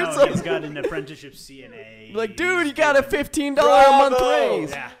 walker. or no, something. he's got an apprenticeship CNA. Like, dude, He's you got a doing- $15 a month Bravo! raise.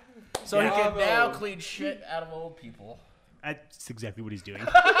 Yeah. So he can Bravo. now clean shit out of old people. That's exactly what he's doing. he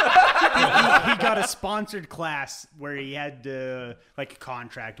got a sponsored class where he had to like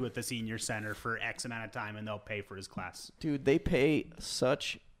contract with the senior center for X amount of time, and they'll pay for his class. Dude, they pay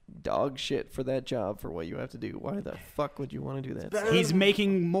such dog shit for that job for what you have to do. Why the fuck would you want to do that? He's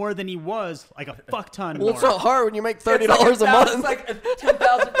making more than he was, like a fuck ton Well, more. it's not hard when you make It's $30 like a month. It's like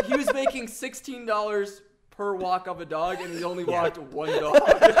 10,000. He was making $16 per walk of a dog, and he only walked one dog.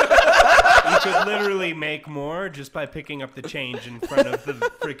 You could literally make more just by picking up the change in front of the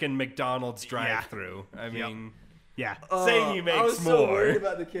freaking McDonald's drive-through. I mean, Yeah. say he I makes was so more. worried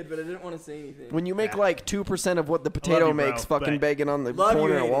about the kid, but I didn't want to say anything. When you make like 2% of what the potato you, bro, makes fucking but- begging on the Love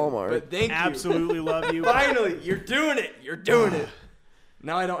corner you, of Aiden, Walmart. but thank you. Absolutely love you. Finally, you're doing it. You're doing it.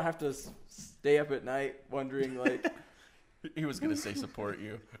 Now I don't have to stay up at night wondering like. He was gonna say support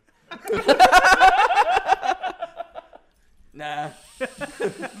you. Nah.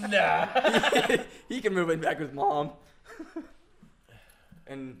 Nah. He can move in back with mom.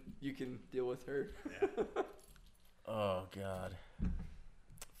 And you can deal with her. Oh God.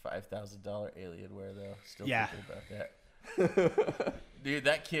 $5,000 Alienware though. Still Yeah. thinking about that. Dude,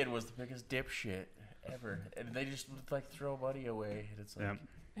 that kid was the biggest dipshit ever, and they just would like throw money away, and it's like, Yeah.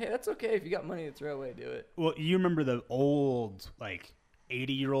 Hey, that's okay. If you got money to throw away, do it. Well, you remember the old, like,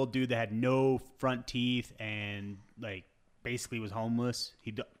 80-year-old dude that had no front teeth and, like, basically was homeless?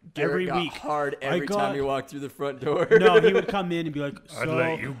 Every Garrett got week. hard I every got- time you walk through the front door. No, he would come in and be like, I'd so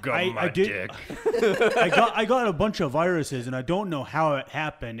let you gum my dick. I got a bunch of viruses and I don't know how it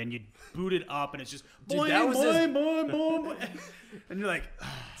happened. And you boot it up and it's just Dude, boing, that was his- boing, boing, boing. And you're like,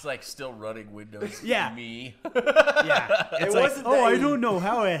 it's like still running Windows. Yeah. Me. yeah. It's like, wasn't oh, that I he- don't know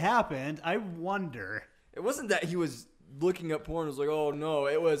how it happened. I wonder. It wasn't that he was looking up porn. It was like, oh no.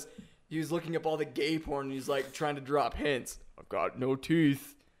 It was he was looking up all the gay porn and he's like trying to drop hints. I've got no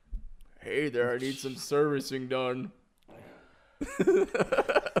teeth. Hey there, I need some servicing done.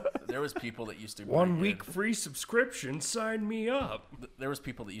 There was people that used to 1 bring week free subscription. Sign me up. There was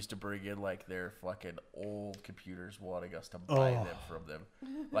people that used to bring in like their fucking old computers, wanting us to buy them from them,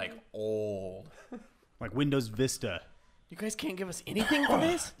 like old. Like Windows Vista. You guys can't give us anything for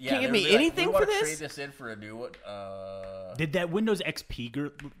this? Yeah, Can't give they me would be like, anything we for wanna this? Trade this in for a new one. Did that Windows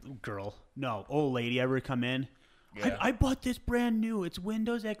XP girl, no, old lady ever come in? Yeah. I bought this brand new. It's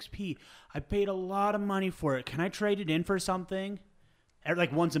Windows XP. I paid a lot of money for it. Can I trade it in for something?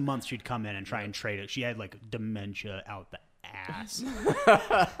 Like once a month, she'd come in and try and trade it. She had like dementia out the ass.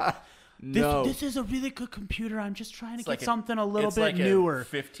 No. This is a really good computer. I'm just trying to It's get like something a little it's bit like newer. A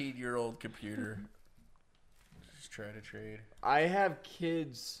 15-year-old computer. Just trying to trade. I have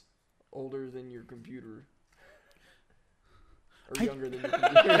kids older than your computer. Or younger than your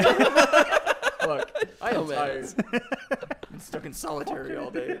computer. Look, I am tired. I'm stuck in solitary all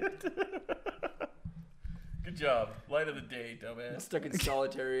day. Good job. Light of the day, I'm dumbass. stuck in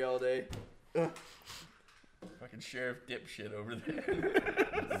solitary all day. Fucking sheriff dipshit over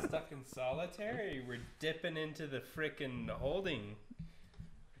there. Stuck in solitary. We're dipping into the frickin' holding.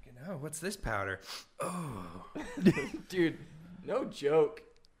 Frickin' oh, what's this powder? Dude, no joke.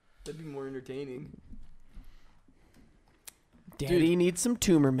 That'd be more entertaining. Daddy needs some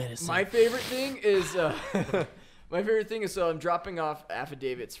tumor medicine. My favorite thing is so I'm dropping off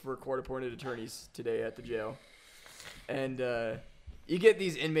affidavits for court-appointed attorneys today at the jail, and you get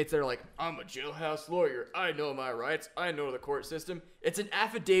these inmates that are like, I'm a jailhouse lawyer, I know my rights, I know the court system. It's an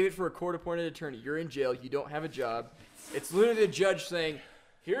affidavit for a court-appointed attorney. You're in jail, you don't have a job. It's literally the judge saying,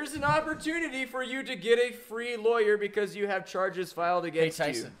 here's an opportunity for you to get a free lawyer because you have charges filed Hey, against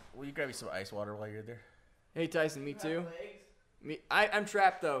Tyson, you. will you grab me some ice water while you're there? Hey Tyson, me too. I'm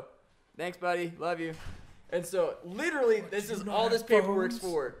trapped though. Thanks, buddy. Love you. And so, literally, this is all this paperwork's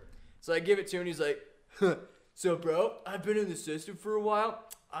for. So I give it to him, and he's like, so, bro, I've been in the system for a while.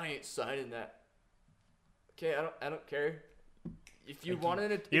 I ain't signing that. Okay, I don't care. if you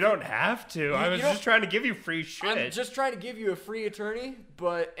wanted it, You don't have to. I was you don't- just trying to give you free shit. I'm just trying to give you a free attorney.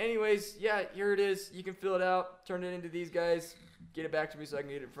 But anyways, yeah, here it is. You can fill it out, turn it into these guys, get it back to me so I can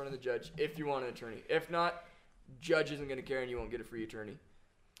get it in front of the judge if you want an attorney. If not, judge isn't gonna care and you won't get a free attorney.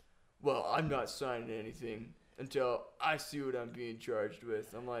 Well, I'm not signing anything until I see what I'm being charged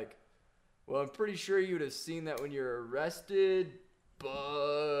with. I'm like, well, I'm pretty sure you would have seen that when you're arrested,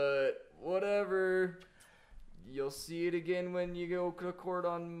 but whatever. You'll see it again when you go to court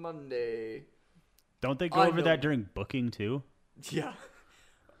on Monday. Don't they go I over know. that during booking too? Yeah.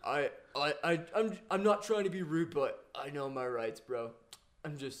 I'm not trying to be rude, but I know my rights, bro.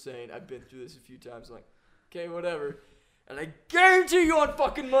 I'm just saying, I've been through this a few times. I'm like, okay, whatever. And I guarantee you on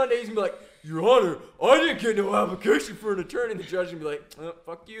fucking Monday, he's gonna be like, Your Honor, I didn't get no application for an attorney. And the judge gonna be like, oh,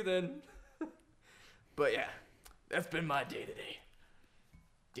 fuck you then. But yeah, that's been my day today.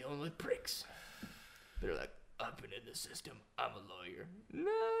 Dealing with pricks. They're like, I've been in the system. I'm a lawyer.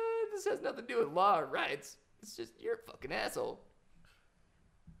 No, this has nothing to do with law or rights. It's just you're a fucking asshole.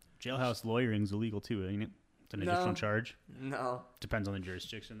 Jailhouse lawyering's illegal too, ain't it? It's an No. additional charge. No. Depends on the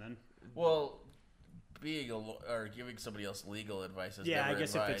jurisdiction then. Well, being or giving somebody else legal advice is Yeah, never I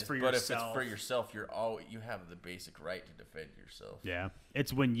guess if it's advised. for But if it's yourself- for yourself, you have the basic right to defend yourself. Yeah.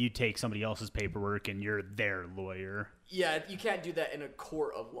 It's when you take somebody else's paperwork and you're their lawyer. Yeah, you can't do that in a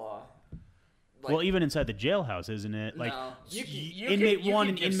court of law. Like, Well, even inside the jailhouse, isn't it? Like no. inmate you 1 can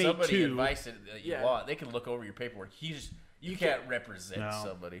and give inmate somebody 2. advice that you Yeah. want. They can look over your paperwork. You can't represent No.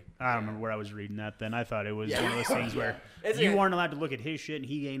 somebody. I don't remember where I was reading that then. I thought it was Yeah. one of those things where It's you a- aren't allowed to look at his shit and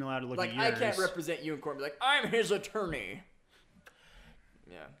he ain't allowed to look like at yours. I can't represent you in court and be like, I'm his attorney.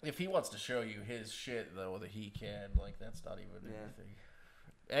 Yeah. If he wants to show you his shit, though, that he can, like, that's not even Yeah. anything.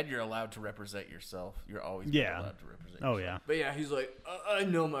 And you're allowed to represent yourself. You're always Yeah. allowed to represent Oh, yourself. yeah. But yeah, he's like, I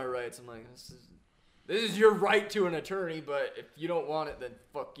know my rights. I'm like, this is your right to an attorney, but if you don't want it, then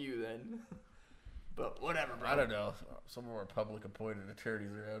fuck you then. But whatever, bro. I don't know. Some of our public appointed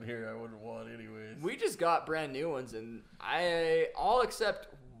attorneys around here I wouldn't want anyways. We just got brand new ones, and all except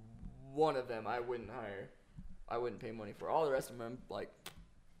one of them I wouldn't hire. I wouldn't pay money for. All the rest of them, I'm like,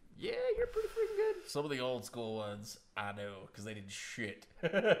 yeah, you're pretty freaking good. Some of the old school ones, I know, because they did shit.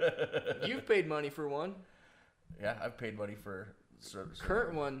 You've paid money for one. Yeah, I've paid money for certain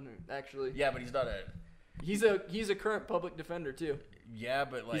Current one, actually. Yeah, but he's not a. He's a current public defender too. Yeah,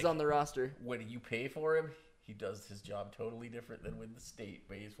 but like He's on the roster. when you pay for him, he does his job totally different than when the state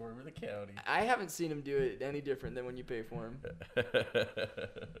pays for him or the county. I haven't seen him do it any different than when you pay for him.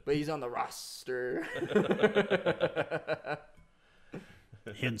 But he's on the roster.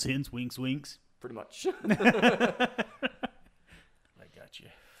 Hints, hints, winks, winks. Pretty much. I got you.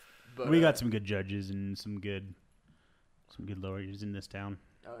 But, We got some good judges and some good lawyers in this town.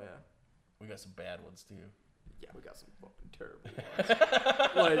 Oh yeah. We got some bad ones too. Yeah, we got some fucking terrible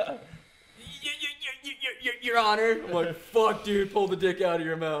ones. Like, Your Honor. I'm like, fuck, dude, pull the dick out of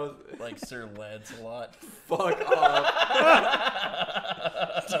your mouth. Like Sir Lancelot. Fuck off.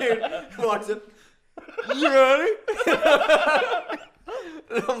 Dude, walks up. Your Honor.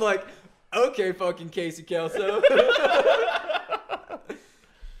 And I'm like, okay, fucking Casey Kelso.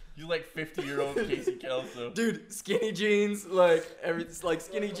 You like 50-year-old Casey Kelso. Dude, skinny jeans, like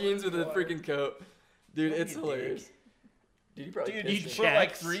skinny jeans with a freaking coat. Dude, it's You hilarious. Dude, you probably Dude, pissed you me. put like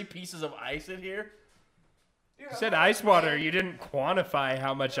Checks. 3 pieces of ice in here? You said ice water. You didn't quantify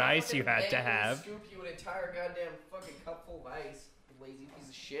how much ice you had to have. Scoop you an entire goddamn fucking cup full of ice, you lazy piece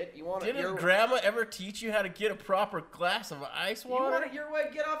of shit. You want it Didn't your Grandma ever teach you how to get a proper glass of ice You water? want it your way?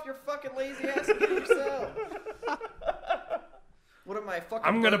 Get off your fucking lazy ass and get it yourself. What am I fucking?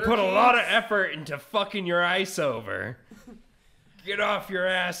 I'm gonna Burger put a King? lot of effort into fucking your ice over. Get off your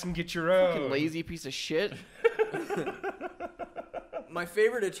ass and get your own. Fucking lazy piece of shit. My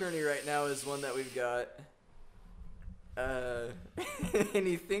favorite attorney right now is one that we've got. And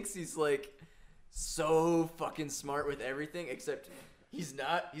he thinks he's like so fucking smart with everything, except he's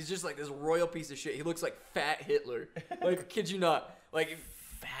not. He's just like this royal piece of shit. He looks like Fat Hitler. Like, kid you not. Like,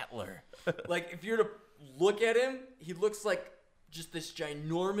 Fatler. like if you were to look at him, he looks like just this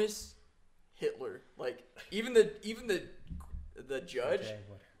ginormous Hitler. Like even the judge. Okay,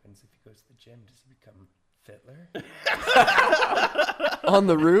 what happens if he goes to the gym? Does he become Fittler? On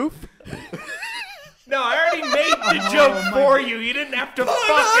the roof? No, I already made the joke for you. You didn't have to fuck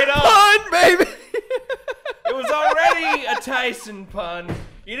it up. Pun, baby! It was already a Tyson pun.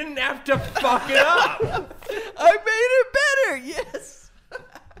 You didn't have to fuck it up. I made it better, yes!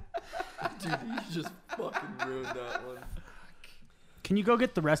 Dude, you just fucking ruined that one. Can you go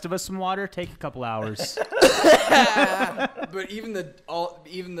get the rest of us some water? Take a couple hours. But even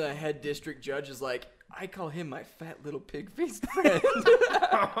the head district judge is like, I call him my fat little pig-faced friend.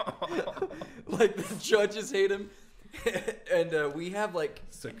 Like, the judges hate him. And we have, like...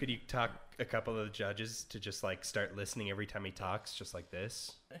 So could you talk a couple of the judges to just, like, start listening every time he talks, just like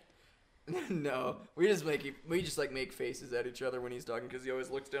this? No. We just make faces at each other when he's talking, because he always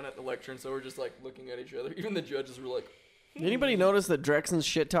looks down at the lectern, so we're just, like, looking at each other. Even the judges were like... Anybody notice that Drexen's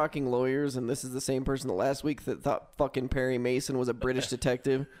shit-talking lawyers, and this is the same person that last week that thought fucking Perry Mason was a British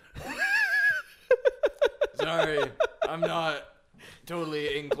detective? Sorry, I'm not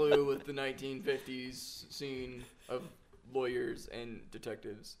totally in clue with the 1950s scene of lawyers and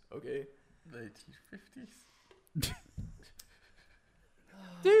detectives, okay? 1950s.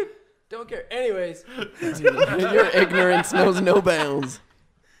 Dude, don't care. Anyways. Your ignorance knows no bounds.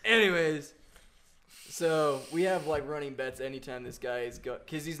 Anyways. So, we have, like, running bets anytime this guy is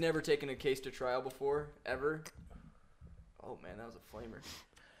because he's never taken a case to trial before, ever. Oh, man, that was a flamer.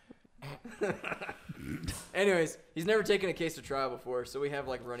 Anyways, he's never taken a case to trial before, so we have,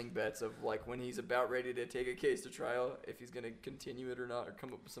 like, running bets of, like, when he's about ready to take a case to trial, if he's going to continue it or not, or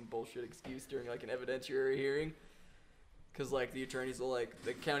come up with some bullshit excuse during, like, an evidentiary hearing. Because, like, the attorneys will, like,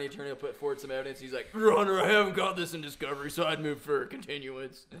 the county attorney will put forward some evidence. He's like, Your Honor, I haven't got this in discovery, so I'd move for a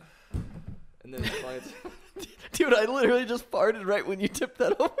continuance. And then his clients... Dude, I literally just farted right when you tipped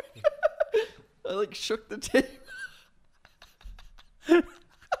that over. I, like, shook the table.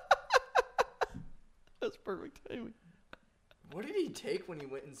 That's perfect timing. What did he take when he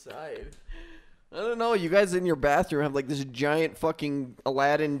went inside? I don't know. You guys in your bathroom have, like, this giant fucking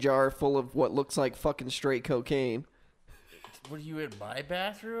Aladdin jar full of what looks like fucking straight cocaine. Were you in my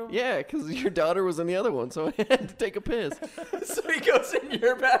bathroom? Yeah, because your daughter was in the other one, so I had to take a piss. So he goes in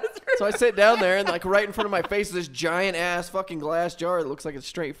your bathroom? So I sit down there, and, like, right in front of my face is this giant-ass fucking glass jar that looks like it's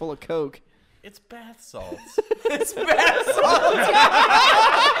straight full of coke. It's bath salts. It's bath salts!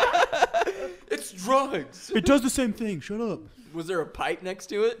 It's drugs! It does the same thing. Shut up. Was there a pipe next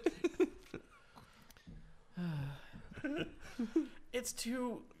to it? It's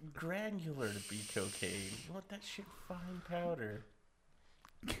too granular to be cocaine. You want that shit fine powder.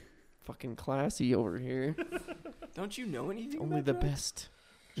 Fucking classy over here. Don't you know anything Only about the drugs? best.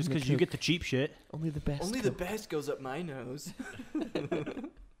 Just because you get the cheap shit. Only the best. Only the best goes up my nose.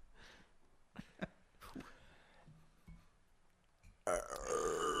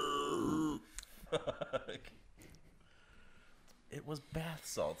 It was bath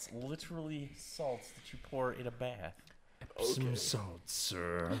salts. Literally salts that you pour in a bath. Some salt,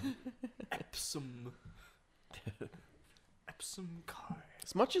 sir. Epsom. Epsom car.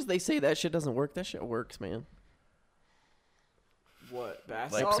 As much as they say that shit doesn't work, that shit works, man. What?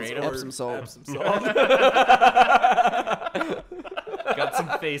 Bath Like salts? Kratom? or Epsom salt. Epsom salt. Got some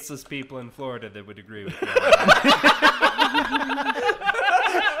faceless people in Florida that would agree with that.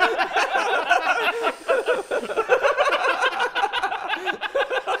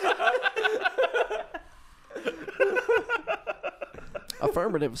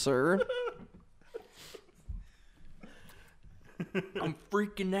 Affirmative, sir. I'm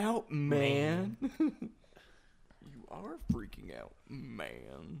freaking out, man. You are freaking out,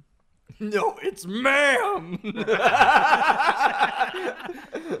 man. No, it's ma'am.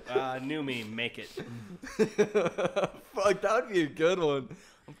 New me, make it. Fuck, that would be a good one.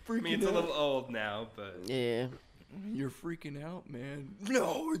 I'm freaking I mean, it's out. a little old now, but Yeah. You're freaking out, man.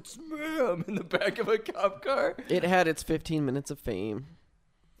 No, it's ma'am in the back of a cop car. It had its 15 minutes of fame.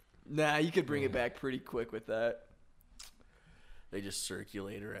 Nah, you could bring it back pretty quick with that. They just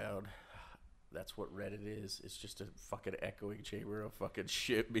circulate around. That's what Reddit is. It's just a fucking echoing chamber of fucking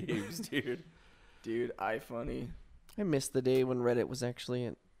shit memes, dude. Dude, iFunny. I missed the day when Reddit was actually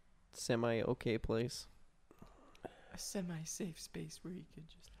a semi-okay place. A semi-safe space where you could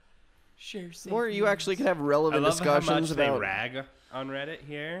just share safe Or you memes. actually could have I relevant love how much discussions they about... rag on Reddit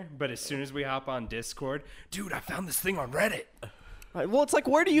here. But as soon as we hop on Discord, dude, I found this thing on Reddit. Right, well, it's like,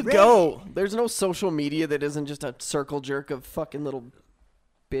 where do you go? There's no social media that isn't just a circle jerk of fucking little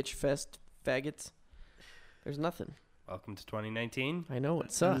bitch fest faggots. There's nothing. Welcome to 2019. I know, it I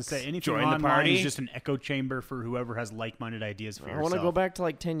was sucks. gonna say, anything Join the online party. is just an echo chamber for whoever has like-minded ideas for I yourself. want to go back to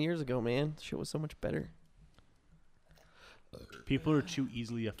like 10 years ago, man. Shit was so much better. People are too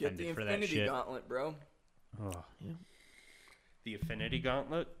easily Get offended the for that Infinity shit. Gauntlet, bro. Oh. The Affinity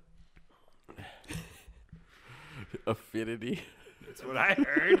Gauntlet. Affinity. That's what I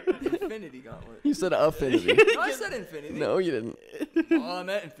heard. Infinity Gauntlet. You said affinity. No, I said Infinity. No, you didn't. Oh, I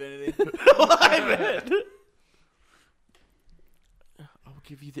meant Infinity. I'll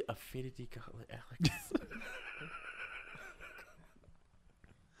give you the Affinity Gauntlet, Alex.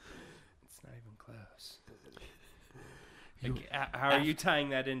 It's not even close. Like, how are you tying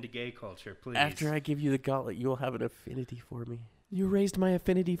that into gay culture, please? After I give you the gauntlet, you'll have an affinity for me. You raised my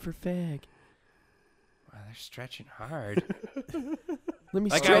affinity for fag. Wow, they're stretching hard. Let me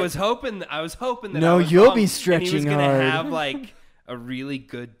Like stretch. I was hoping that No, I was you'll wrong, be and stretching he was gonna hard. have like a really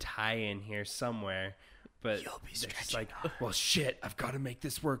good tie-in here somewhere, but You'll be they're just stretching like, well, shit, I've got to make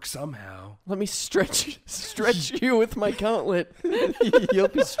this work somehow. Let me stretch you with my gauntlet. You'll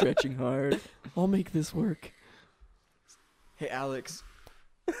be stretching hard. I'll make this work. Hey, Alex.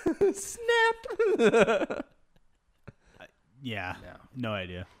 Snap. Yeah. No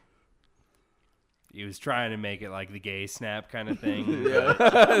idea. He was trying to make it like the gay snap kind of thing.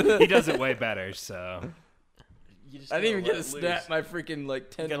 But he does it way better. So I didn't even get a snap. My freaking like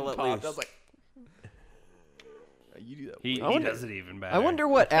tendon gotta let popped. loose. I was like, you do that. he wonder- does it even better. I wonder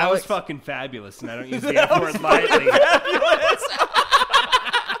what That was Alex. fucking fabulous, and I don't use the F word lightly.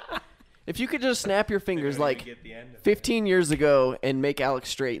 If you could just snap your fingers like Get the end of it. 15 years ago and make Alex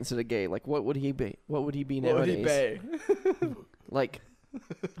straight instead of gay, like what would he be? What would he be What would nowadays? he pay? Like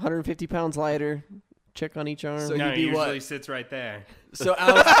 150 pounds lighter, check on each arm. So No, you'd he be what? usually sits right there. So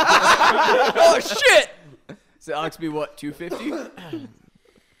Alex. Oh shit! So Alex be what? 250?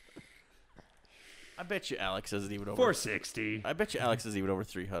 I bet you Alex isn't even over. 460. I bet you Alex is even over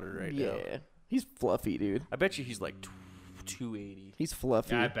 300 right now. yeah, he's fluffy, dude. I bet you he's like 280. He's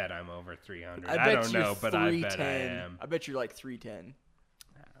fluffy. I bet I'm over 300. I I, bet don't you're know, but I bet I 310. am. I bet you're like 310.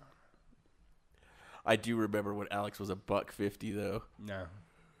 I do remember when Alex was $150 though. No.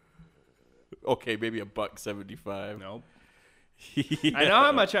 Okay, maybe $175. Nope. Yeah. I know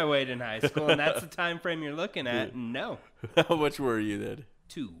how much I weighed in high school, and that's the time frame you're looking at. No. How much were you then?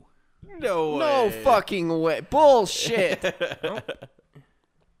 2. No way. no fucking way. Bullshit.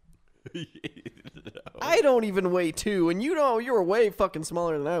 I don't even weigh 2, and you know you were way fucking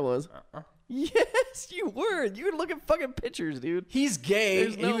smaller than I was. Yes, you were. You would look at fucking pictures, dude. He's gay.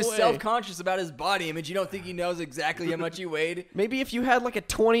 There's He no was way. self-conscious about his body image. You don't think he knows exactly how much he weighed? Maybe if you had like a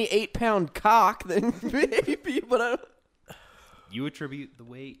 28-pound cock, then maybe. But I don't. You attribute the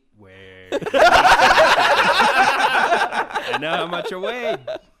weight where. I know how much I weighed.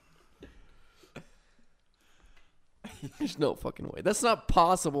 There's no fucking way. That's not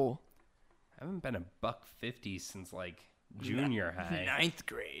possible. I haven't been $150 since like junior high. 9th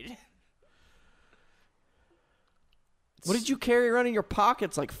grade. What did you carry around in your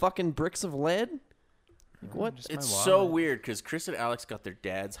pockets? Like fucking bricks of lead? Like what? Just my It's so wallet, weird because Chris and Alex got their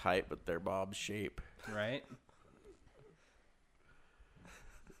dad's height, but their mom's shape. right?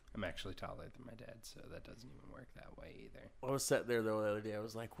 I'm actually taller than my dad, so that doesn't even work that way either. I was sitting there though the other day. I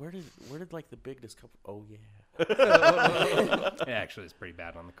was like, where did like the bigness come from? Oh yeah. It actually is pretty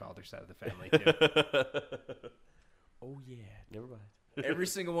bad on the Calder side of the family too. Oh yeah. Never mind. Every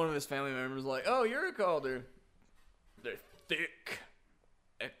single one of his family members was like, oh, you're a Calder. They're thick.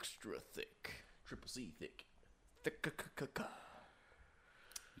 Extra thick. Triple C thick. Thick.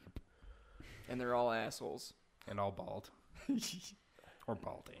 And they're all assholes. And all bald. Or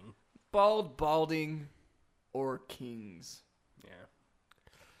balding. Balding, or kings. Yeah.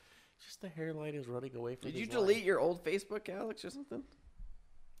 Just the hairline is running away from. Did you his delete line. your old Facebook, Alex, or something?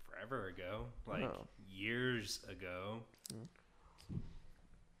 Forever ago. Like Oh. years ago.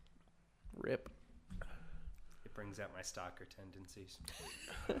 Rip. It brings out my stalker tendencies.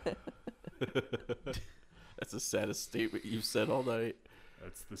 That's the saddest statement you've said all night.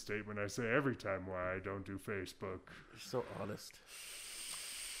 That's the statement I say every time why I don't do Facebook. You're so honest.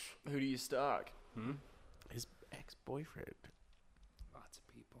 Who do you stalk? His ex-boyfriend. Lots of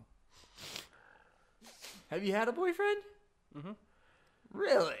people. Have you had a boyfriend? Mm-hmm.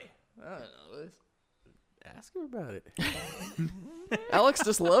 Really? I don't know this. Ask him about it. Alex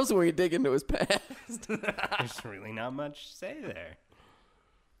just loves when we dig into his past. There's really not much to say there.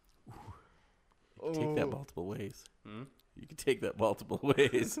 Take that multiple ways. Hmm? You can take that multiple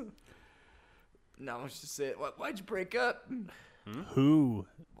ways. Not much to say. Why'd you break up? Who?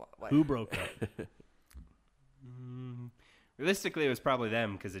 Why? Who broke up? Realistically, it was probably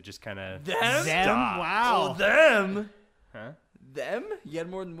them because it just kind of. Them? Wow. Oh, them? Huh? Them? You had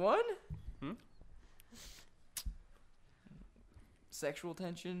more than one? Sexual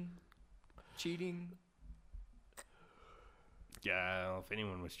tension? Cheating? Yeah, well, if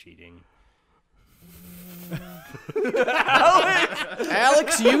anyone was cheating.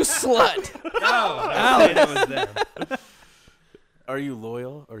 Alex, you slut. No, Alex. It was them. Are you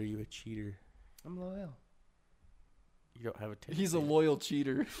loyal or are you a cheater? I'm loyal. You don't have a tendency. He's a loyal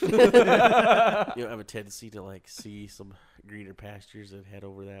cheater. You don't have a tendency to like see some greener pastures and head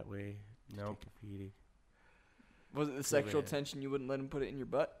over that way. Nope. Take a feeding. Was it the sexual man. tension you wouldn't let him put it in your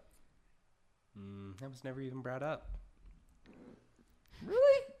butt? That was never even brought up.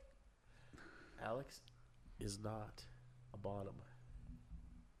 Really? Alex is not a bottom.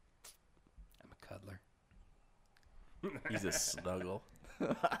 I'm a cuddler. He's a snuggle.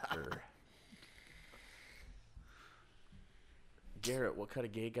 Garrett, what kind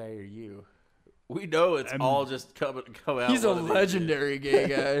of gay guy are you? We know it's all just come out. He's a one of these legendary gay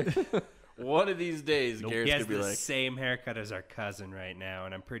guy. days. One of these days, He Garrett's has gonna be the like, same haircut as our cousin right now,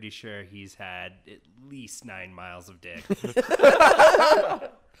 and I'm pretty sure he's had at least 9 miles of dick.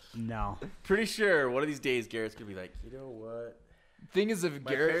 No. pretty sure one of these days, Garrett's gonna be like, you know what? Thing is, if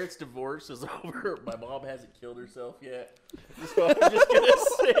My Garrett, parents' divorce is over. My mom hasn't killed herself yet. So I'm just gonna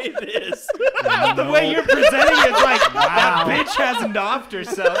say this. The way you're presenting it, it's like, that bitch hasn't offed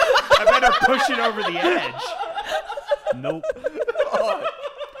herself. I better push it over the edge. Nope.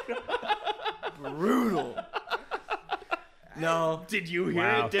 brutal. No, Did you hear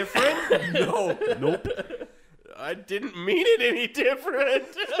Wow. it different? no. Nope. I didn't mean it any different.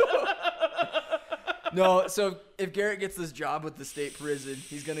 No, so if Garrett gets this job with the state prison,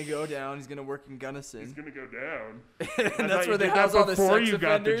 he's gonna go down. He's gonna work in Gunnison. He's gonna go down. And that's where they house all the sex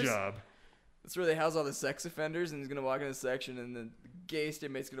offenders. job. That's where they house all the sex offenders, and he's gonna walk in a section, and the gay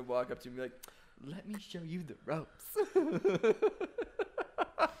inmate's gonna walk up to him and be like, "Let me show you the ropes."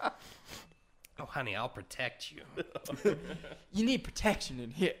 Oh, honey, I'll protect you. You need protection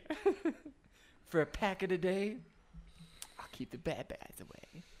in here. For a packet a day, I'll keep the bad guys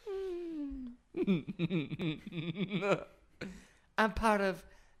away. I'm part of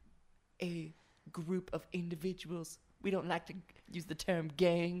a group of individuals. We don't like to use the term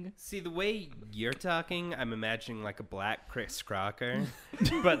gang. See, the way you're talking, I'm imagining like a black Chris Crocker.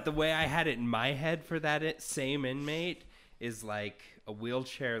 But the way I had it in my head for that same inmate is like a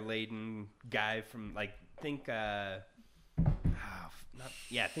wheelchair-laden guy from, like, think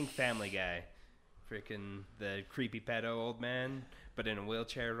Family Guy. Freaking the creepy pedo old man, but in a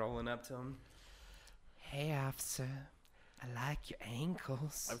wheelchair rolling up to him. Hey, officer, I like your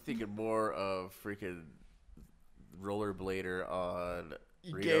ankles. I'm thinking more of freaking rollerblader on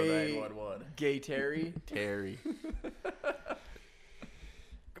Reno 911. Gay Terry. Terry.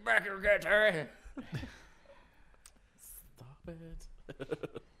 Come back here, Gay Terry. Stop it.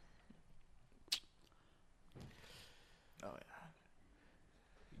 Oh, yeah.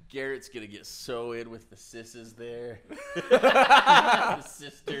 Garrett's going to get so in with the sisses there. The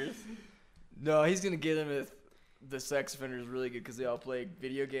sisters. No, he's gonna get him with the sex offenders really good because they all play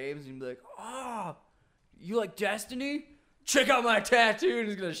video games and be like, "Oh, you like Destiny? Check out my tattoo!" And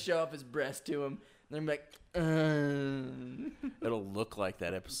he's gonna show up his breast to him. And they're like, It'll look like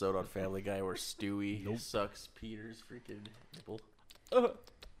that episode on Family Guy where Stewie sucks Peter's freaking nipple.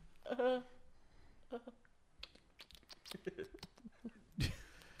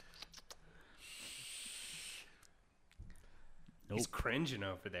 He's cringing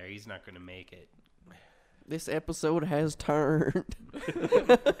over there. He's not going to make it. This episode has turned.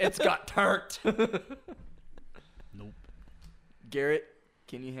 "It's got tart." Nope. Garrett,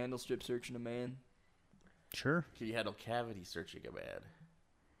 can you handle strip searching a man? Sure. Can you handle cavity searching a man?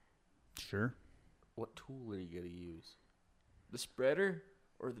 Sure. What tool are you going to use? The spreader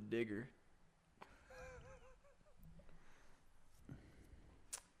or the digger?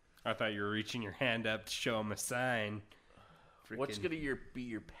 I thought you were reaching your hand up to show him a sign. What's Freaking- going to be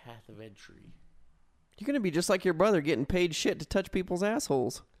your path of entry? You're gonna be just like your brother, getting paid shit to touch people's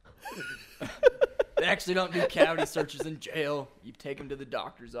assholes. They actually don't do cavity searches in jail. You take him to the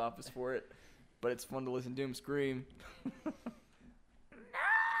doctor's office for it. But it's fun to listen to him scream.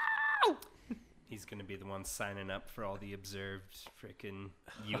 He's going to be the one signing up for all the observed freaking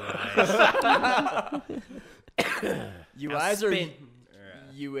UIs. UIs or spin-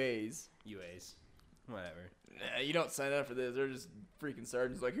 UAs? UAs. Whatever. Nah, you don't sign up for this. They're just freaking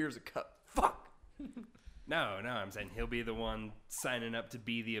sergeants like, "Here's a cup." Fuck. No, I'm saying he'll be the one signing up to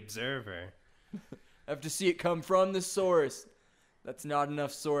be the observer. I have to see it come from the source. That's not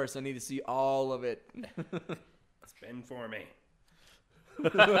enough source. I need to see all of it. Spin for me.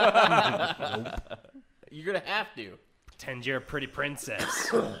 You're going to have to. Pretend you're a pretty princess.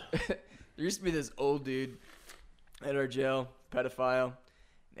 There used to be this old dude at our jail, pedophile.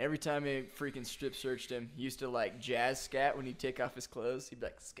 And every time he freaking strip searched him, he used to like jazz scat when he'd take off his clothes. He'd be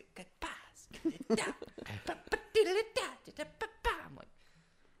like, I'm like,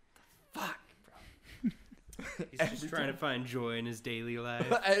 the fuck, bro. He's just trying to find joy in his daily life.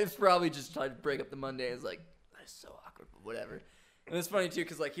 It's probably just trying to break up the Monday. It's like, that's so awkward, but whatever. And it's funny too,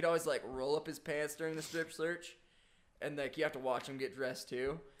 because like he'd always like roll up his pants during the strip search, and like you have to watch him get dressed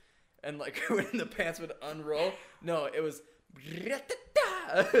too. And like when the pants would unroll, no, it was.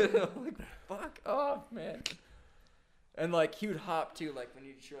 I'm like, fuck off, man. And like he would hop too, like when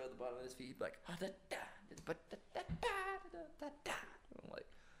you'd show at the bottom of his feet, he'd be like, I'm like,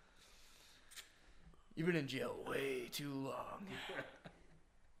 you've been in jail way too long.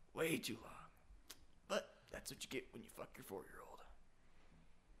 Way too long. But that's what you get when you fuck your 4-year-old.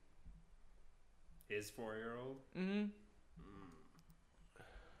 His 4-year-old? Mm-hmm.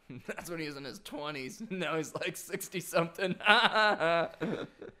 That's when he was in his 20s. Now he's like 60-something.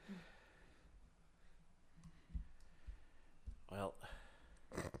 Well,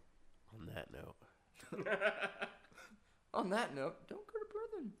 on that note. On that note, don't go to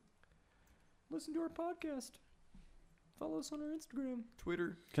prison. Listen to our podcast. Follow us on our Instagram,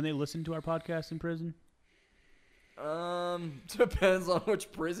 Twitter. Can they listen to our podcast in prison? Depends on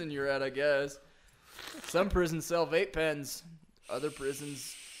which prison you're at, I guess. Some prisons sell vape pens. Other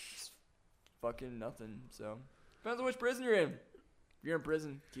prisons, it's fucking nothing. So, depends on which prison you're in. If you're in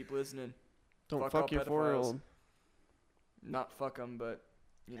prison, keep listening. Don't Fuck fuck all your pedophiles. 4-year-old. Not fuck them, but,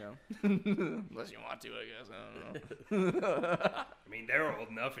 you know. Unless you want to, I guess. I don't know. I mean, they're old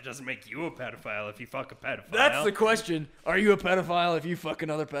enough. It doesn't make you a pedophile if you fuck a pedophile. That's the question. Are you a pedophile if you fuck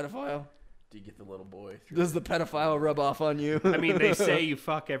another pedophile? Do you get the little boy? Does the pedophile rub off on you? I mean, they say you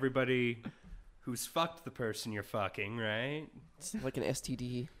fuck everybody who's fucked the person you're fucking, right? It's like an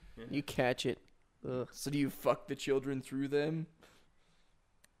STD. You catch it. Ugh. So do you fuck the children through them?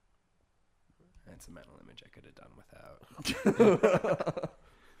 That's a mental image I could have done without.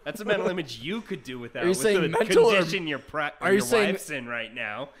 That's a mental image you could do without. Are you with saying the mental or- condition your are you saying- wife's in right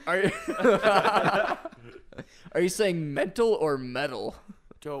now? Are you saying mental or metal?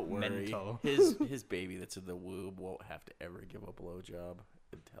 Don't worry. Mental. His baby that's in the womb won't have to ever give a blowjob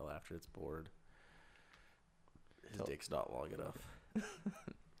until after it's bored. His dick's not long enough.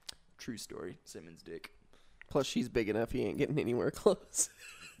 True story. Simmons' dick. Plus, she's big enough. He ain't getting anywhere close.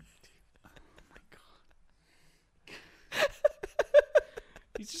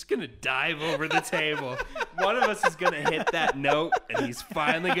 He's just gonna dive over the table. One of us is gonna hit that note, and he's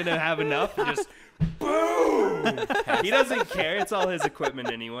finally gonna have enough. And just boom. He doesn't care. It's all his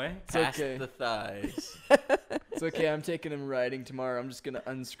equipment anyway. Past okay. the thighs. It's okay. I'm taking him riding tomorrow. I'm just gonna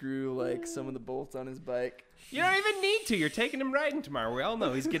unscrew like some of the bolts on his bike. You don't even need to. You're taking him riding tomorrow. We all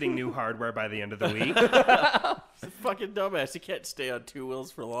know he's getting new hardware by the end of the week. He's a fucking dumbass. He can't stay on 2 wheels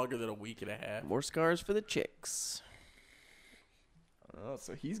for longer than a week and a half. More scars for the chicks. Oh,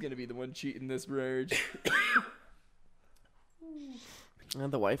 so he's gonna be the one cheating this marriage.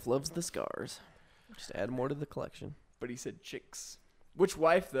 And the wife loves the scars. Just add more to the collection. But he said chicks. Which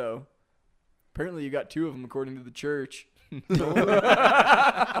wife though? Apparently you got 2 of them according to the church.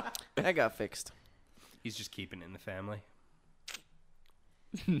 That got fixed. He's just keeping it in the family.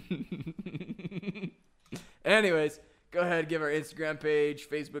 Anyways, go ahead, give our Instagram page,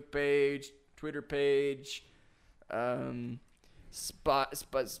 Facebook page, Twitter page, SoundCloud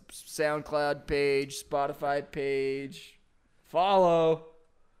page, Spotify page. Follow.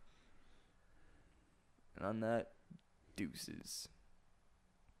 And on that, deuces.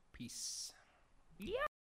 Peace.